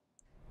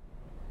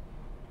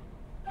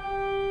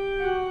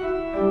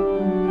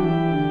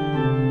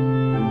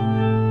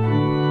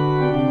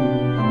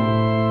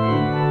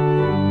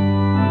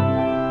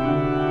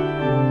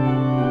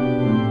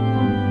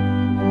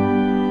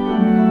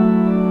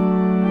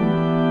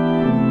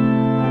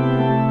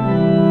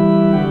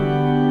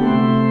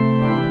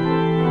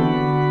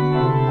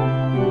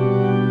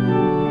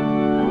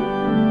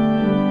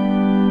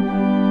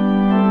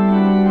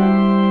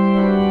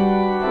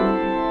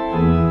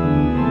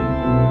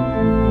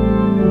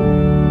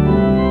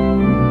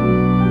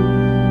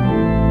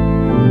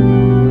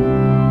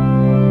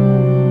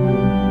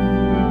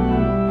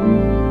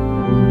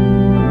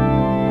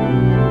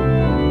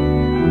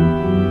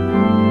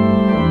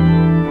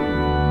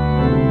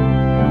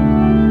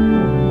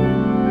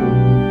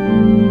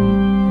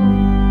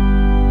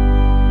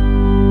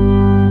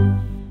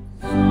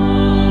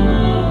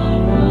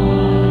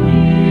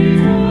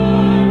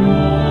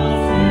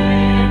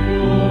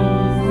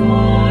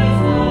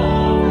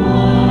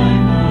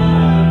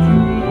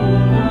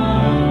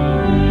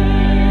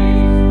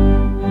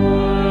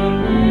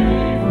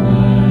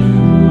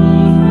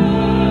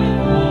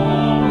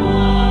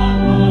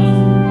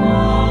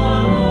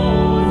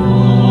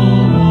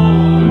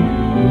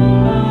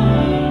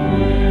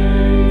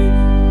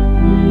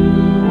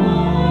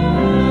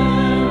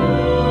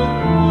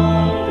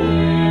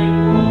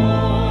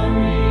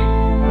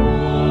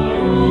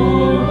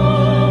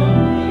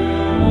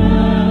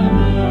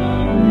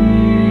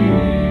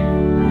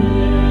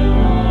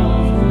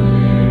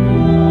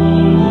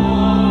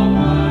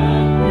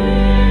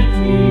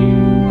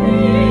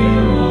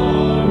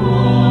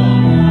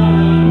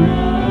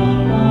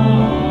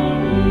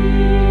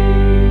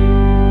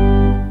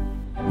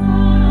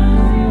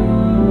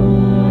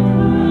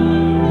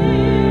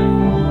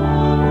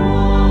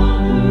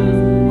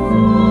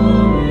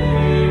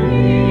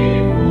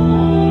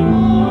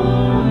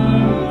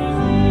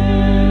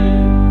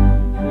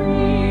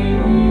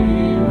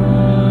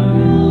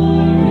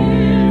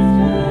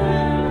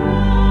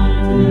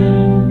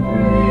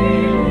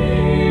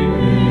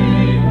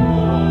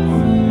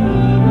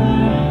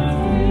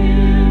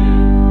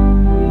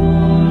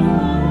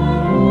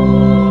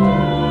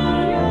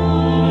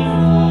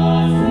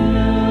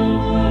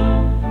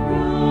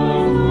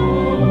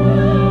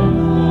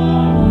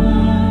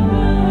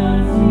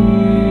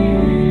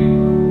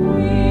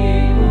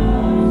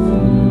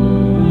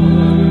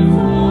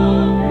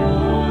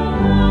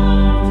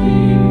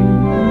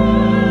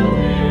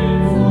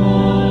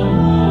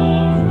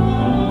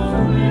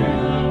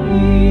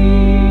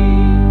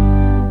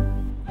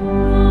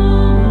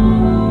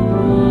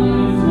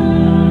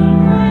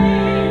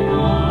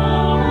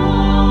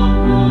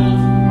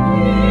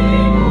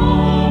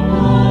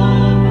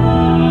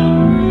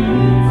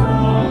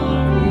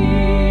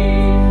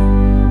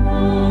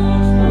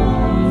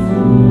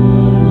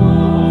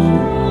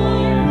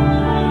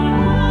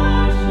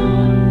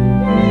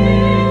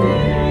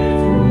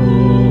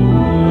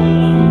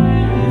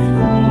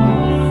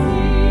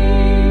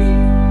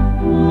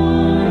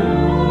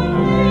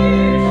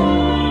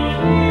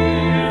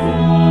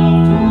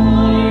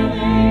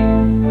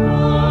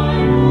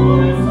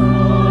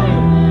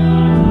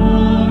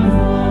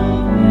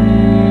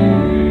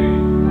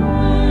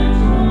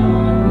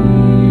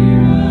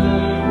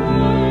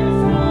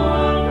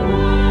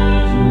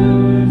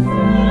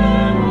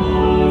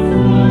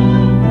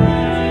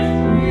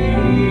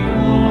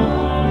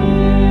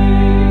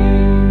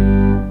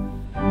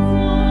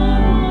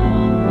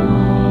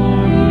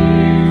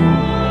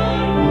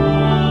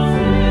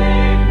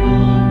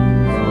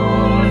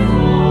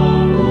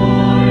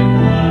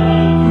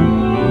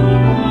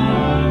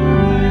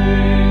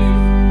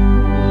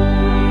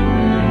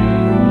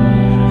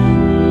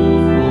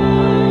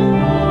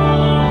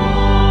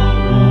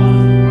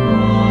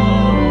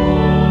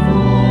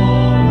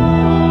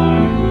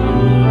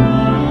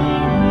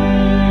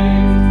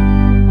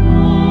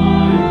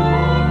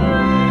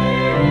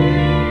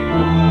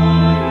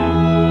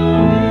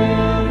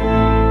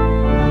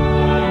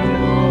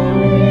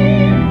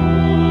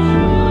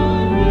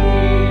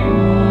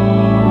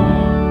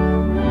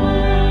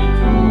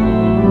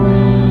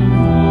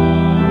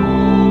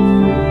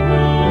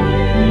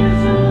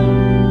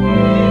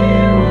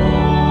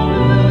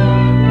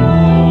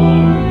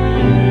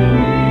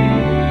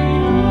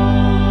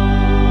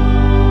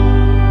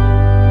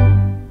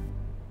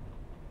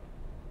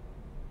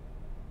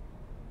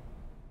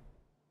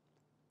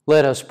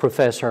 Let us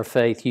profess our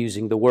faith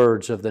using the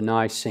words of the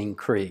Nicene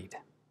Creed.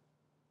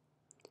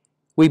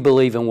 We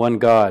believe in one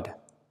God,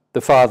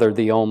 the Father,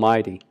 the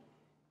Almighty,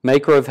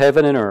 maker of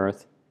heaven and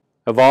earth,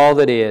 of all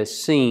that is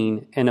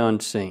seen and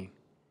unseen.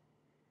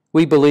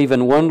 We believe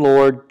in one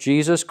Lord,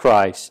 Jesus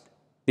Christ,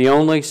 the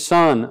only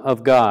Son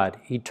of God,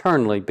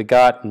 eternally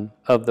begotten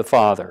of the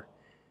Father,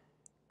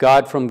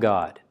 God from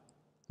God,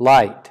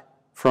 light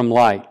from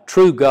light,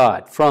 true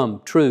God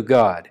from true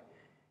God,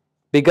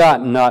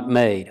 begotten, not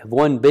made, of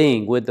one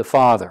being with the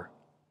Father.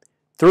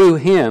 Through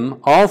him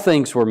all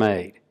things were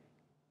made.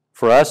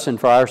 For us and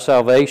for our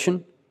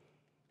salvation,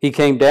 he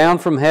came down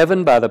from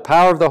heaven by the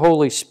power of the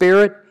Holy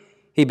Spirit.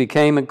 He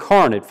became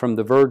incarnate from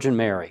the Virgin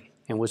Mary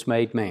and was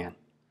made man.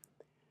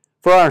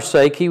 For our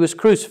sake he was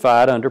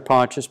crucified under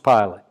Pontius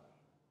Pilate.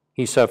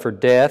 He suffered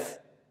death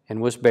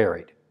and was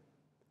buried.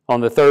 On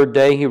the third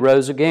day he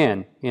rose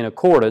again in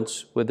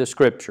accordance with the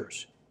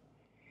Scriptures.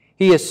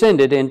 He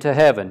ascended into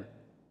heaven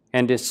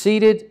and is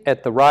seated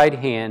at the right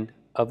hand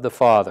of the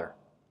Father.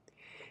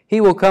 He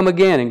will come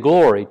again in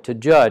glory to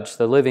judge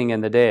the living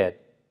and the dead,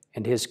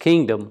 and his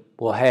kingdom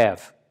will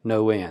have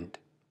no end.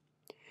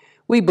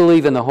 We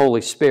believe in the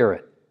Holy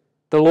Spirit,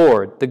 the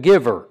Lord, the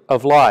giver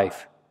of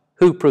life,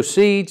 who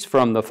proceeds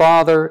from the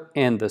Father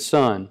and the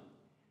Son.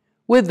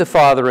 With the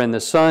Father and the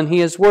Son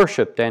he is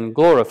worshiped and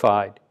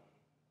glorified.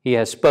 He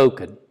has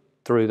spoken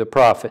through the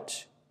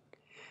prophets.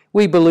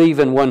 We believe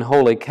in one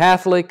holy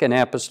Catholic and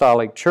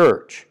Apostolic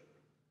Church.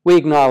 We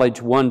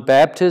acknowledge one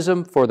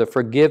baptism for the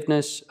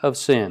forgiveness of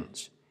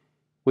sins.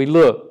 We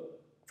look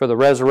for the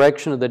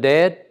resurrection of the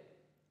dead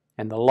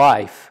and the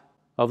life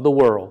of the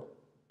world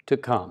to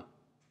come.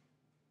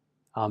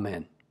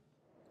 Amen.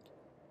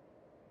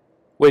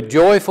 With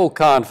joyful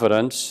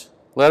confidence,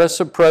 let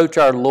us approach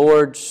our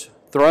Lord's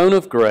throne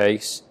of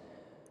grace,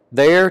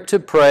 there to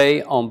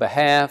pray on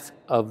behalf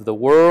of the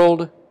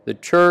world, the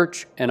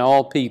church, and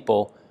all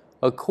people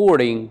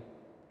according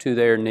to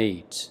their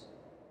needs.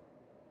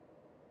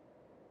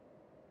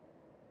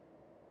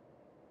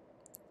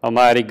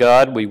 Almighty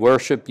God, we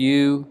worship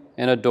you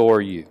and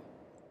adore you.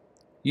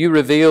 You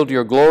revealed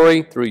your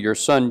glory through your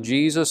Son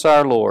Jesus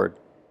our Lord,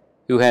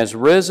 who has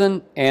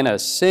risen and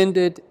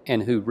ascended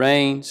and who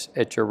reigns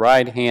at your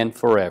right hand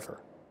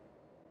forever.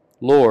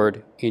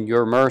 Lord, in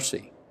your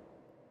mercy,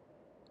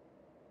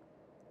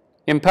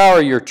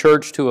 empower your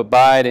church to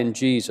abide in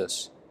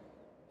Jesus.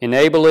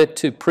 Enable it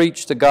to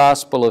preach the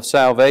gospel of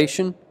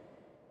salvation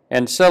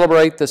and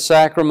celebrate the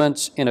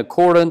sacraments in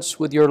accordance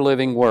with your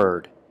living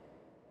word.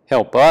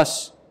 Help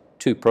us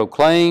to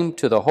proclaim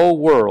to the whole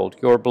world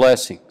your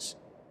blessings.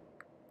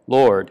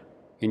 Lord,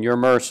 in your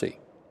mercy,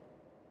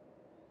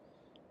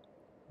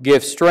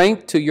 give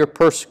strength to your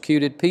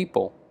persecuted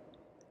people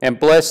and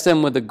bless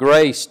them with the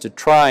grace to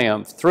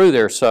triumph through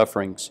their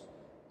sufferings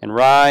and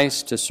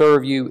rise to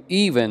serve you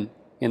even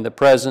in the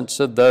presence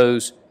of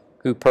those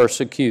who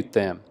persecute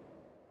them.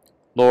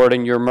 Lord,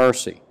 in your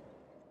mercy,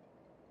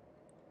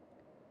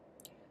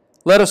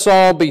 let us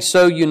all be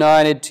so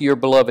united to your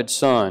beloved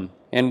Son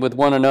and with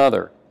one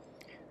another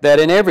that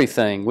in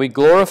everything we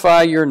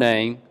glorify your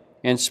name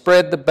and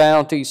spread the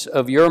bounties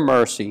of your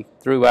mercy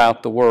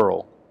throughout the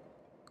world.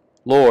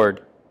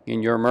 Lord,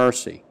 in your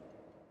mercy.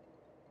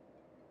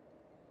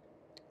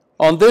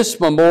 On this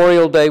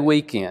Memorial Day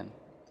weekend,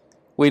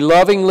 we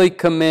lovingly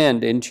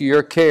commend into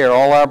your care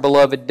all our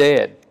beloved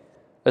dead,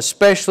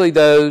 especially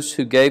those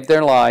who gave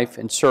their life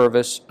in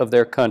service of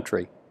their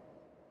country.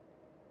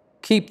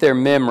 Keep their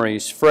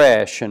memories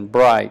fresh and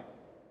bright.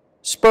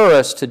 Spur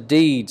us to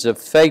deeds of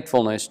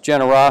faithfulness,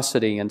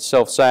 generosity, and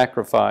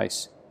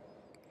self-sacrifice.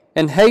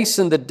 And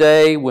hasten the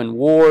day when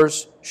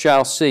wars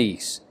shall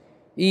cease,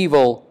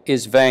 evil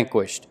is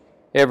vanquished,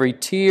 every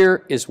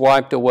tear is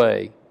wiped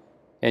away,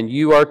 and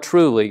you are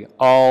truly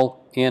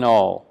all in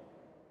all.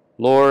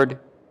 Lord,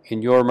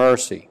 in your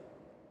mercy.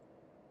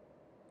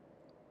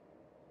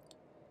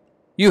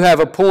 You have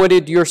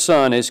appointed your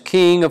Son as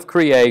King of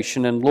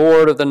creation and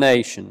Lord of the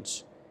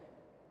nations.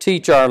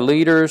 Teach our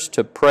leaders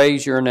to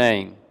praise your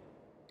name,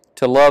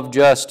 to love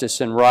justice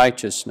and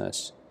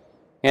righteousness,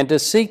 and to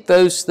seek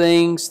those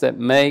things that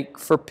make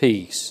for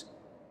peace.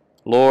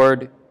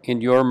 Lord,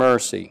 in your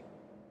mercy.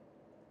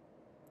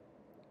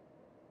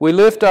 We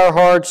lift our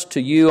hearts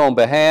to you on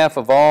behalf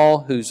of all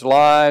whose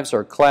lives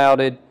are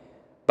clouded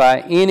by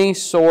any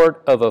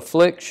sort of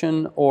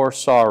affliction or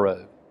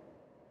sorrow.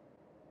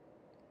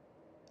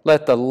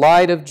 Let the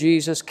light of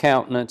Jesus'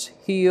 countenance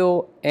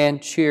heal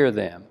and cheer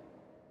them.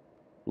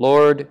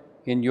 Lord,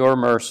 in your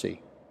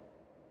mercy.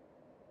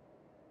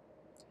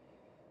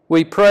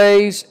 We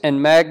praise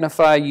and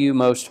magnify you,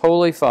 most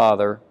holy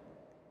Father.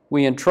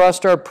 We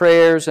entrust our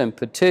prayers and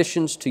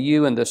petitions to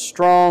you in the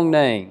strong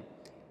name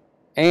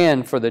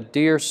and for the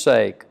dear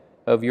sake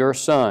of your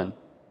Son,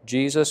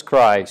 Jesus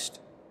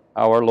Christ,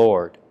 our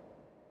Lord.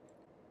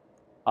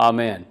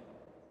 Amen.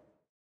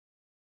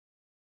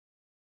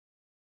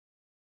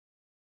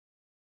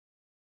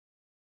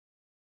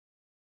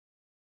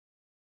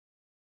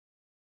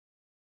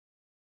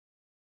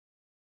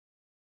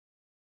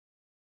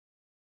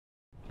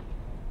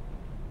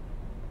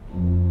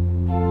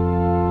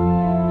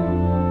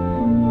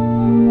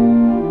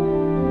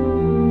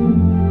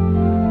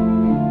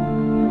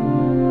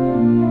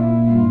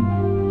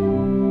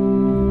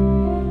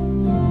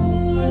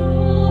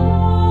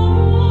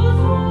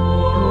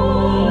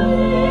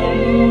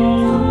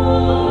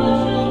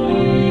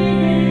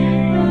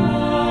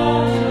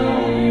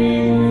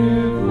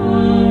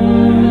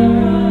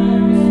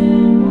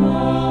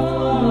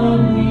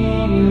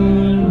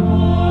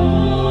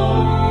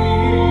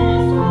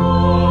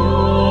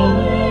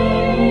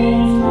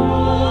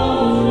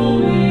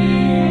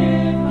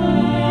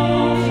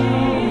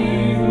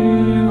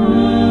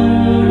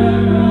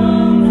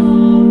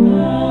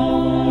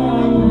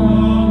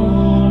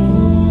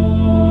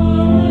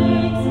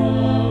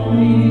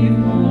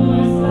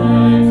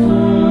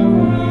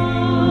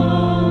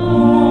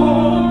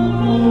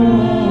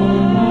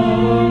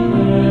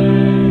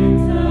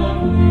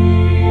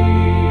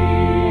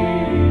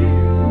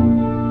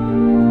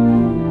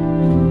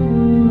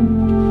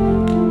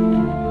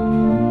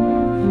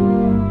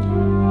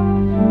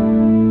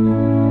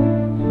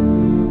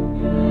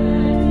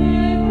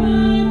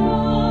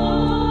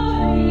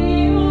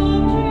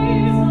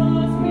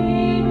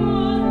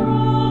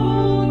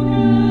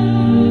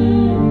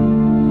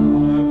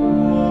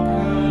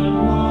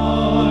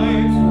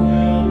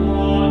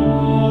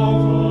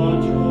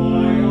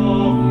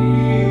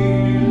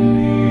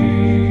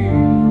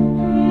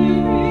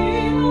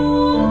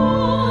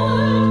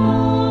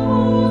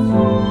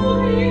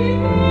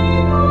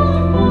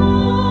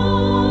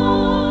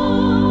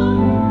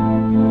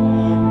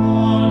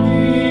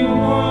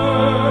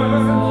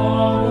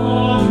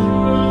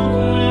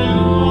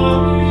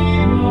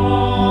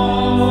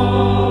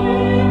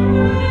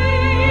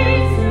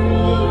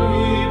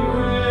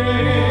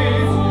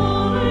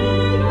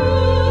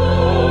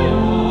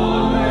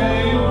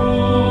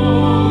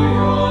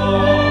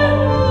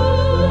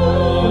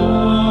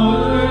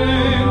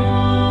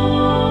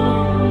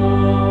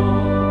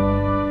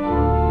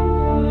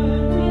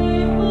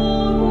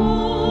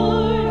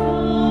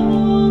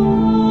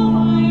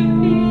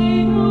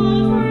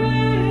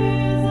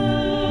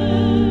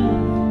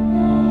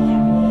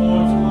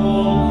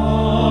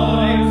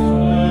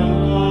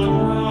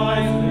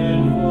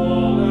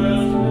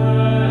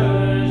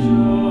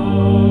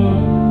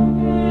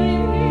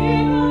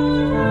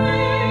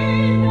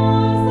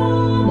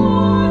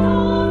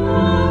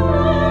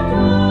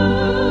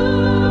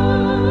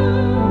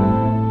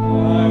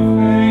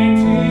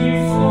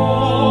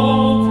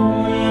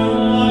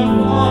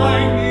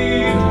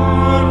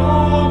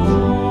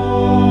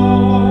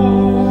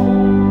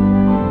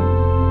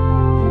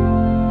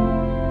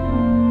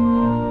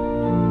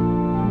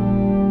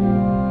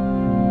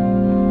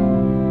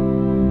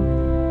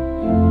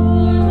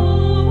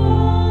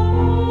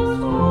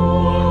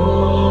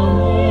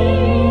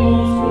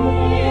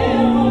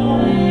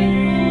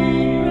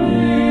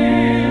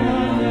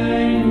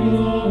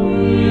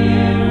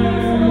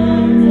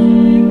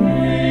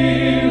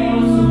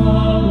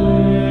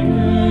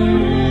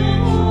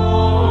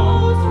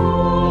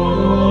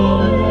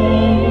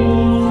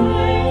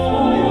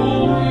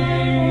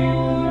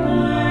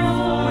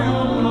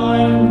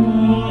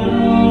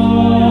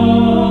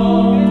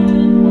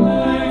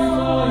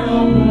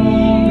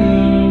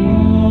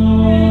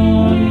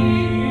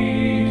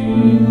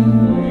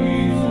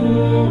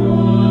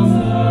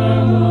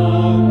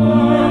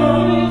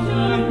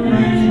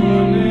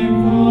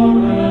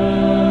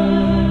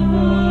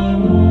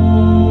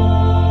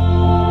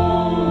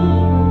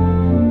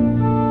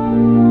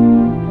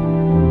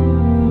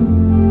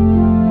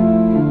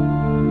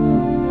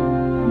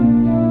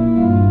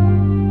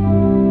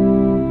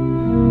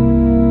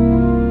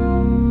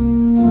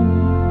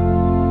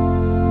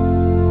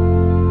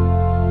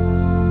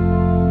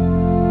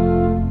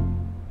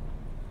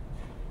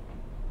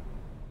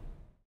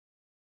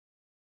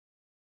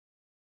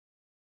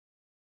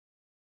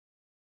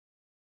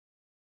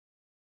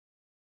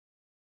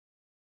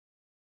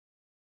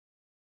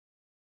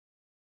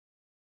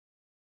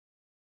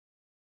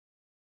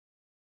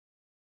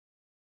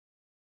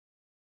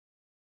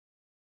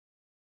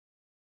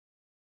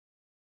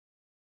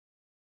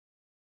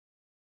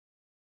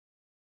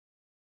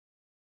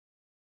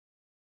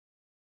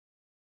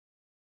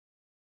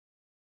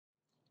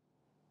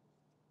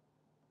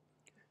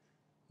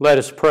 Let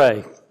us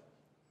pray.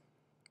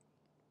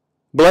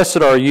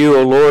 Blessed are you,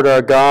 O Lord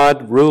our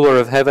God, ruler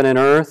of heaven and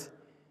earth.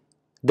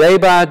 Day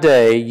by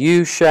day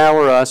you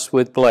shower us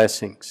with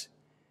blessings.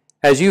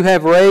 As you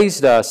have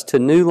raised us to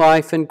new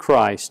life in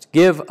Christ,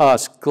 give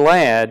us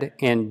glad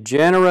and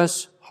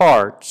generous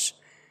hearts,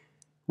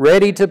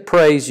 ready to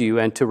praise you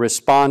and to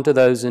respond to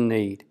those in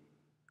need.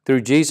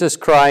 Through Jesus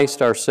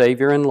Christ, our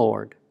Savior and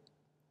Lord.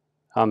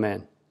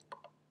 Amen.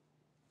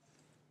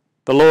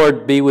 The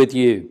Lord be with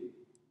you.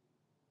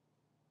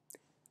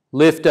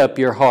 Lift up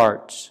your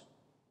hearts.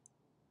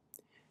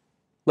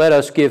 Let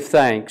us give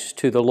thanks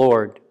to the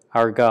Lord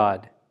our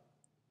God.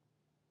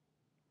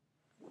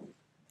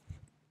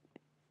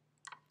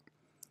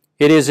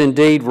 It is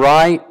indeed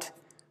right,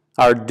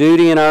 our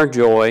duty and our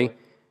joy,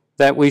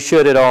 that we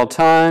should at all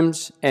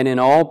times and in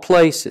all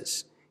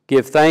places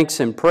give thanks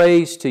and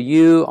praise to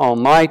you,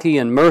 Almighty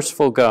and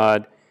merciful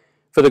God,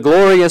 for the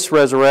glorious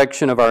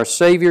resurrection of our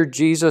Savior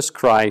Jesus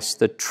Christ,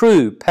 the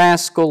true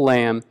Paschal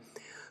Lamb,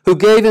 who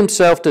gave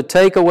himself to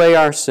take away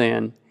our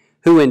sin,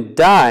 who in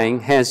dying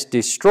has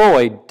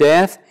destroyed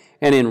death,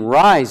 and in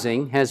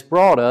rising has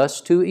brought us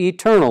to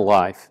eternal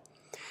life.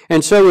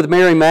 And so with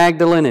Mary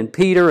Magdalene and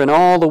Peter and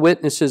all the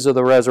witnesses of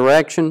the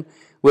resurrection,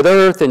 with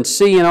earth and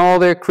sea and all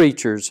their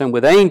creatures, and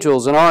with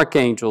angels and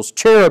archangels,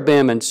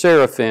 cherubim and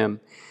seraphim,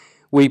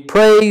 we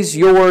praise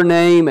your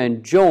name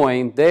and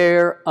join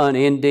their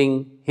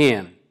unending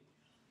hymn.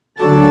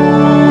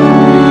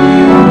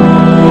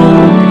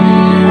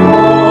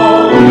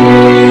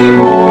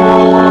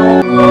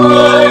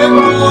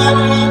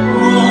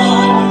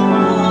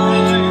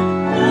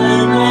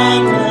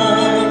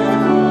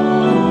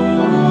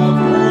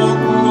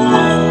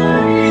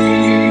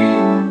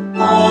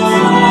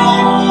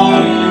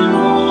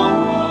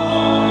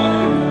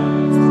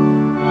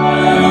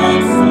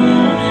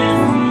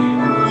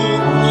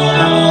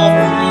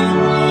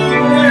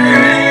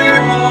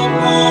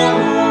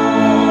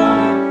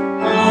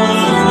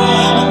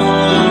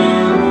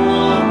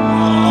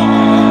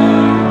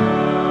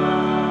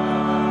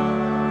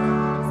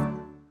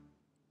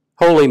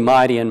 Holy,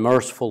 mighty, and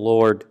merciful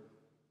Lord,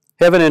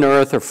 heaven and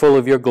earth are full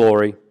of your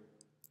glory.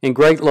 In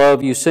great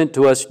love you sent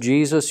to us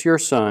Jesus, your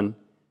Son,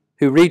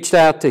 who reached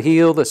out to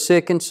heal the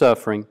sick and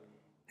suffering,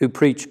 who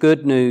preached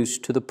good news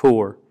to the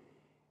poor,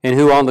 and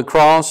who on the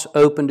cross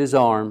opened his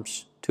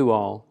arms to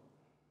all.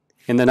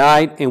 In the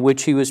night in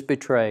which he was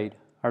betrayed,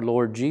 our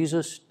Lord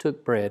Jesus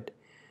took bread,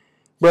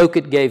 broke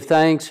it, gave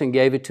thanks, and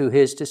gave it to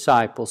his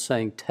disciples,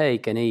 saying,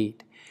 "Take and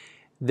eat.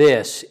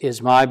 This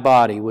is my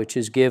body, which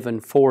is given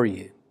for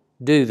you.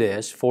 Do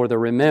this for the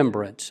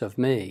remembrance of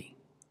me."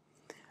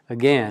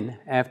 Again,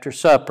 after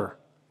supper,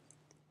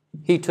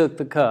 he took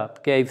the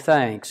cup, gave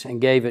thanks,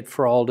 and gave it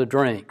for all to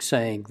drink,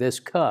 saying, "This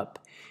cup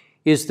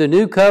is the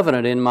new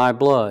covenant in my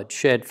blood,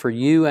 shed for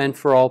you and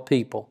for all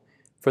people,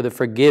 for the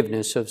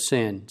forgiveness of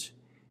sins.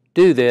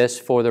 Do this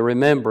for the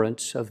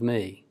remembrance of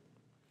me."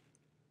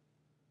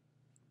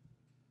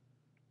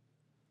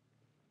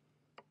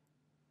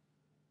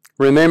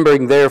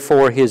 Remembering,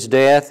 therefore, his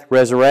death,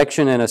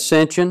 resurrection, and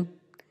ascension,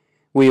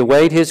 we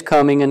await his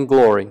coming in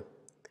glory.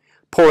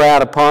 Pour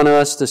out upon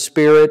us the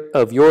Spirit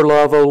of your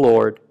love, O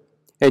Lord,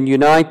 and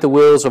unite the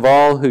wills of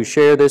all who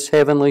share this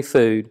heavenly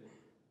food,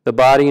 the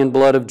body and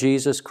blood of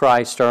Jesus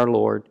Christ our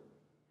Lord,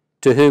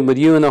 to whom with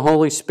you and the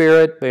Holy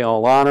Spirit be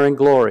all honor and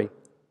glory,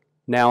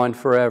 now and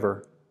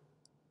forever.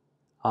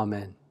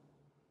 Amen.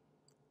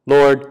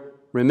 Lord,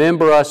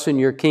 remember us in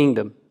your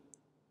kingdom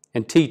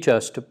and teach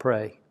us to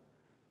pray.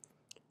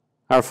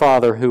 Our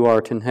Father, who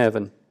art in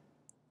heaven,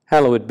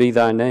 hallowed be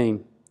thy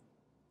name.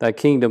 Thy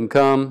kingdom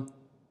come,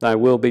 thy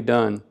will be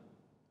done,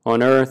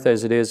 on earth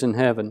as it is in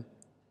heaven.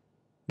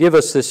 Give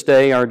us this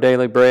day our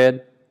daily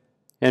bread,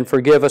 and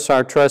forgive us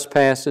our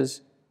trespasses,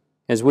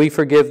 as we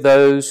forgive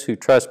those who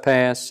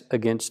trespass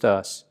against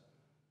us.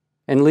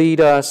 And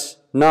lead us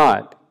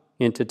not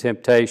into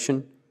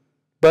temptation,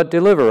 but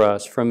deliver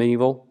us from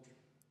evil.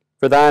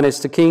 For thine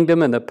is the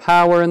kingdom and the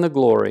power and the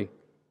glory,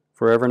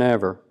 forever and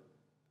ever.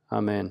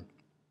 Amen.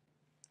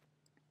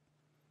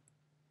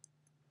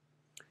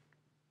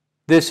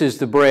 This is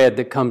the bread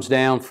that comes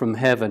down from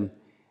heaven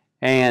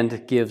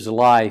and gives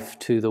life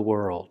to the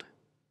world.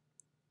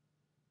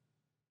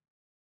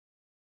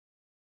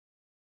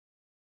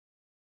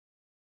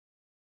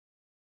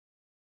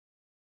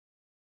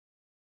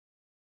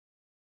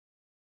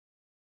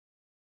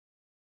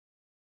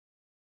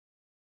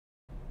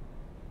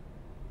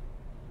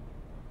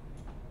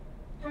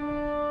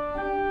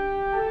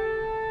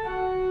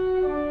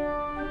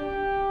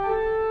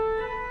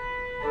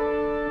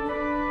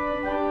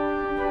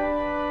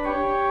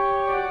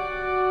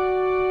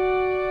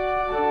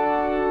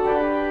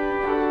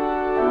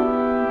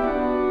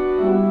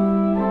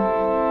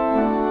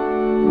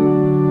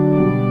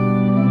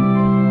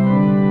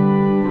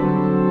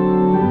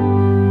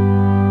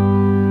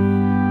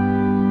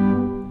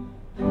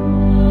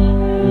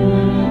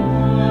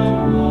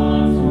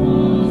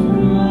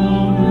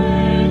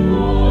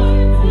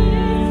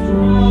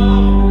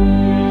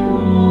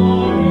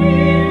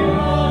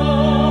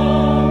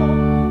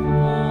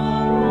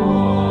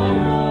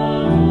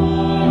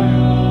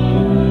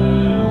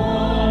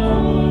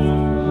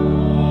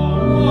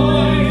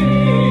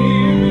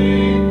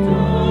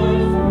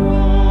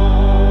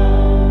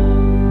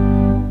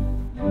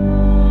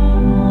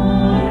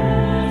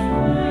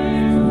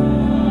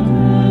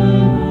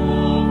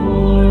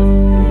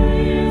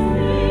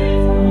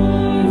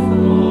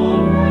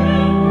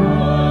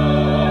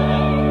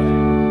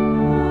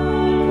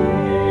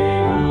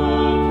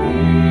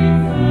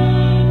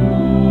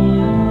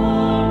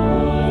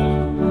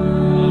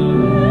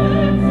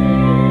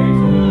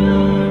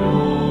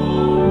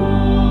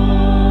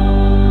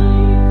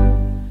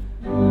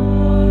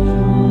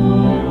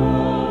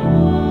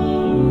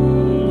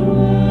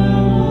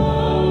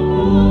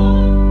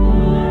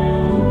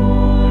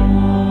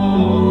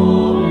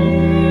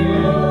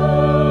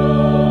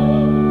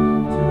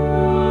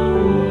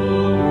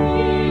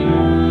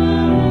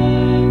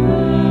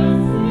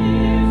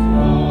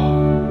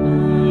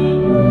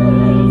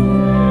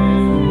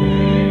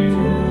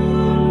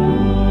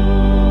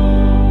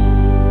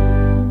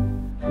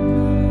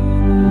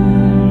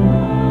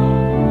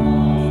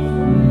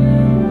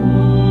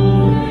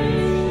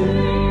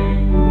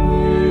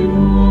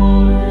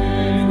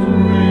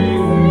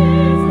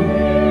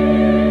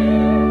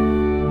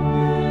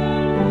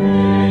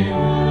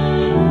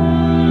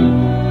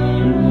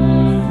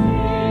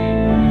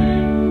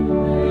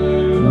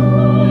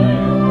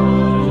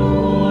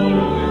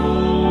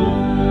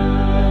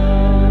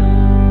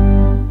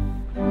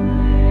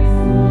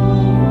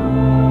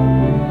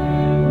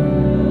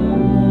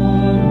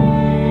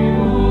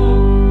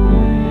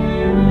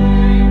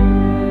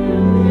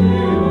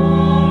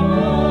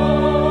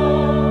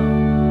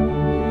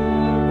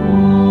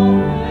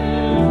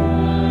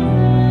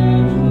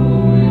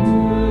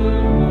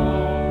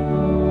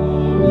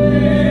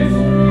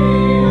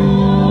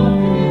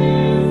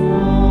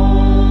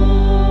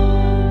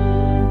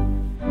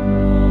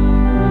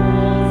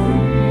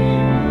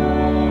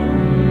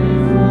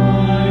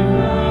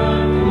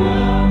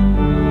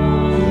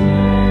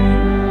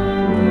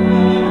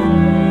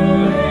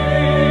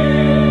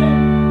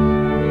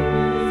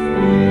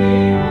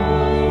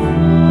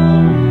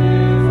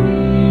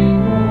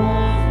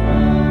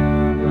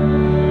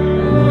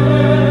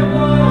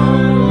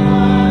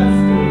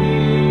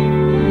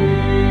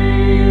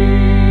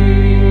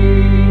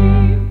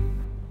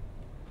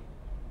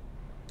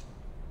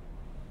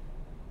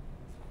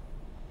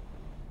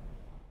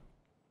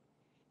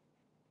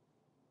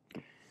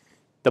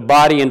 The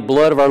body and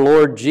blood of our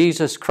Lord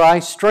Jesus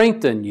Christ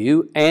strengthen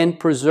you and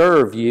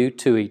preserve you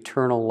to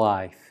eternal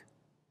life.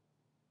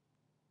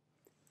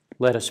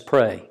 Let us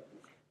pray.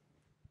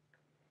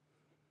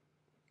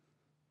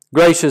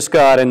 Gracious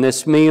God, in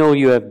this meal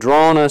you have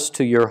drawn us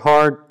to your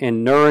heart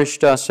and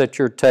nourished us at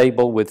your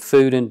table with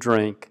food and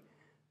drink,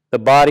 the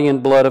body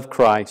and blood of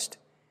Christ.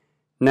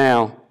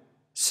 Now,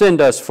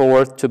 send us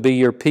forth to be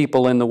your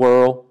people in the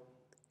world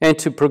and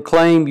to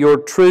proclaim your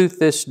truth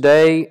this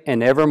day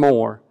and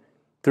evermore,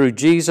 through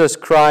Jesus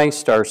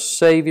Christ, our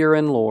Savior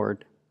and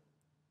Lord.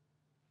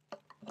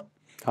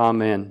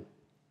 Amen.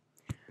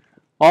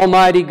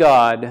 Almighty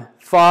God,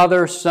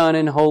 Father, Son,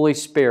 and Holy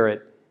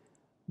Spirit,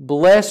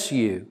 bless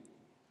you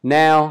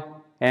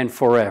now and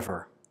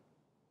forever.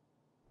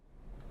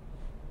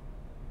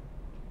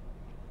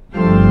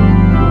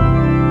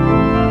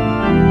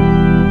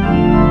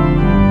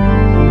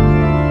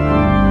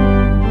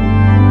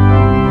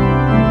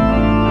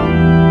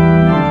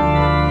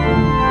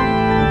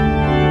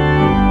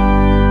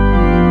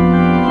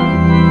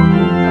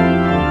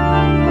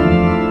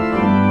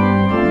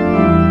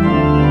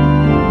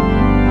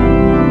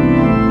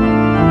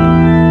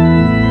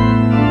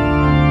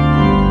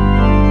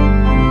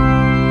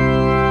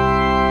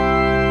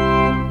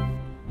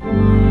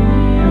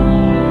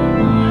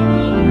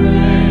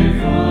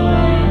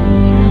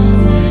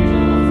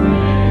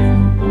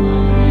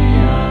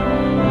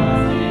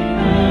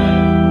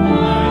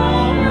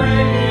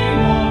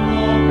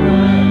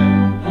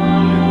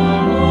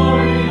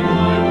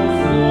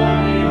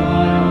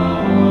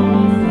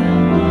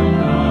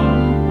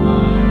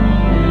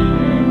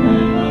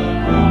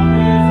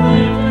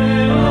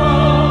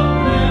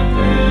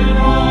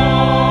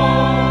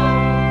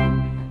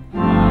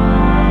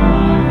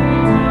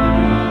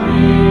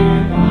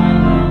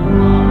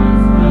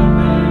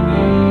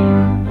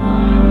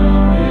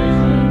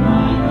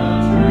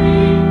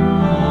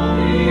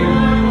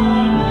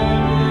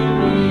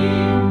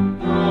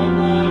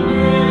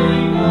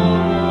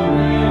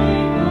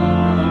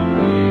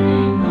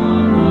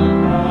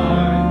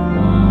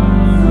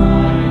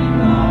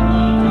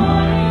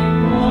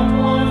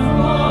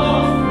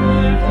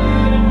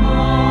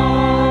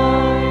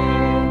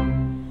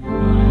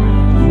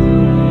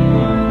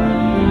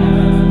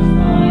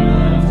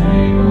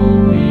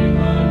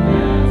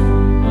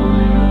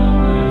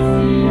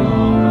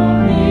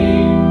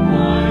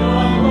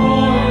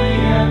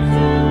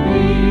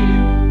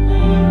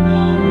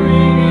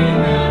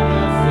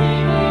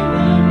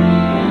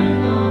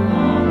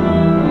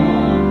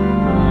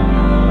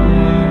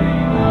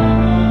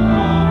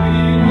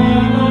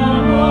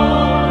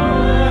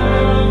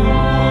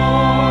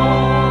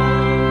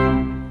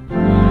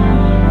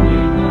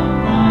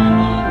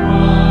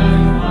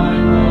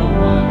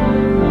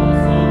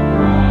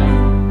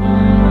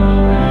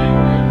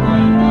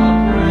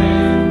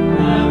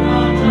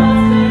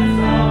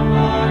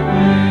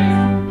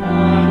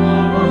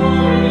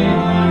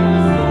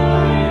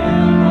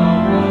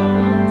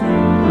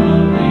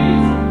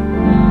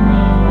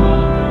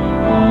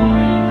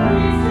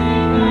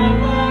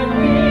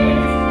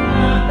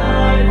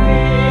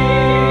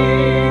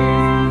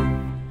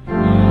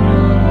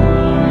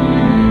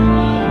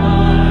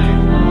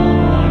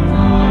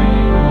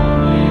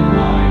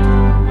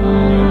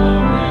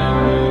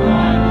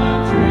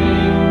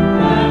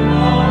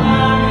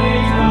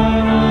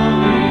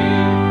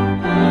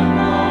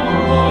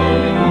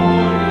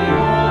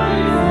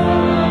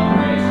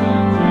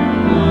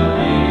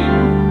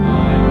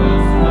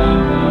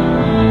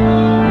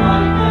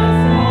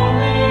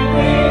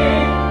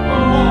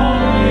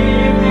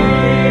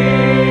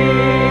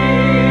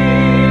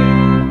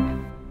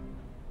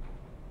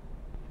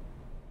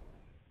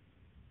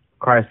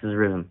 Christ is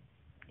risen.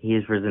 He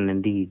is risen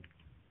indeed.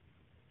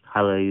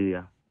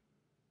 Hallelujah.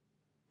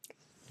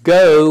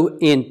 Go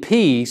in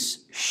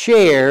peace,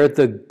 share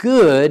the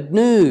good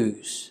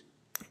news.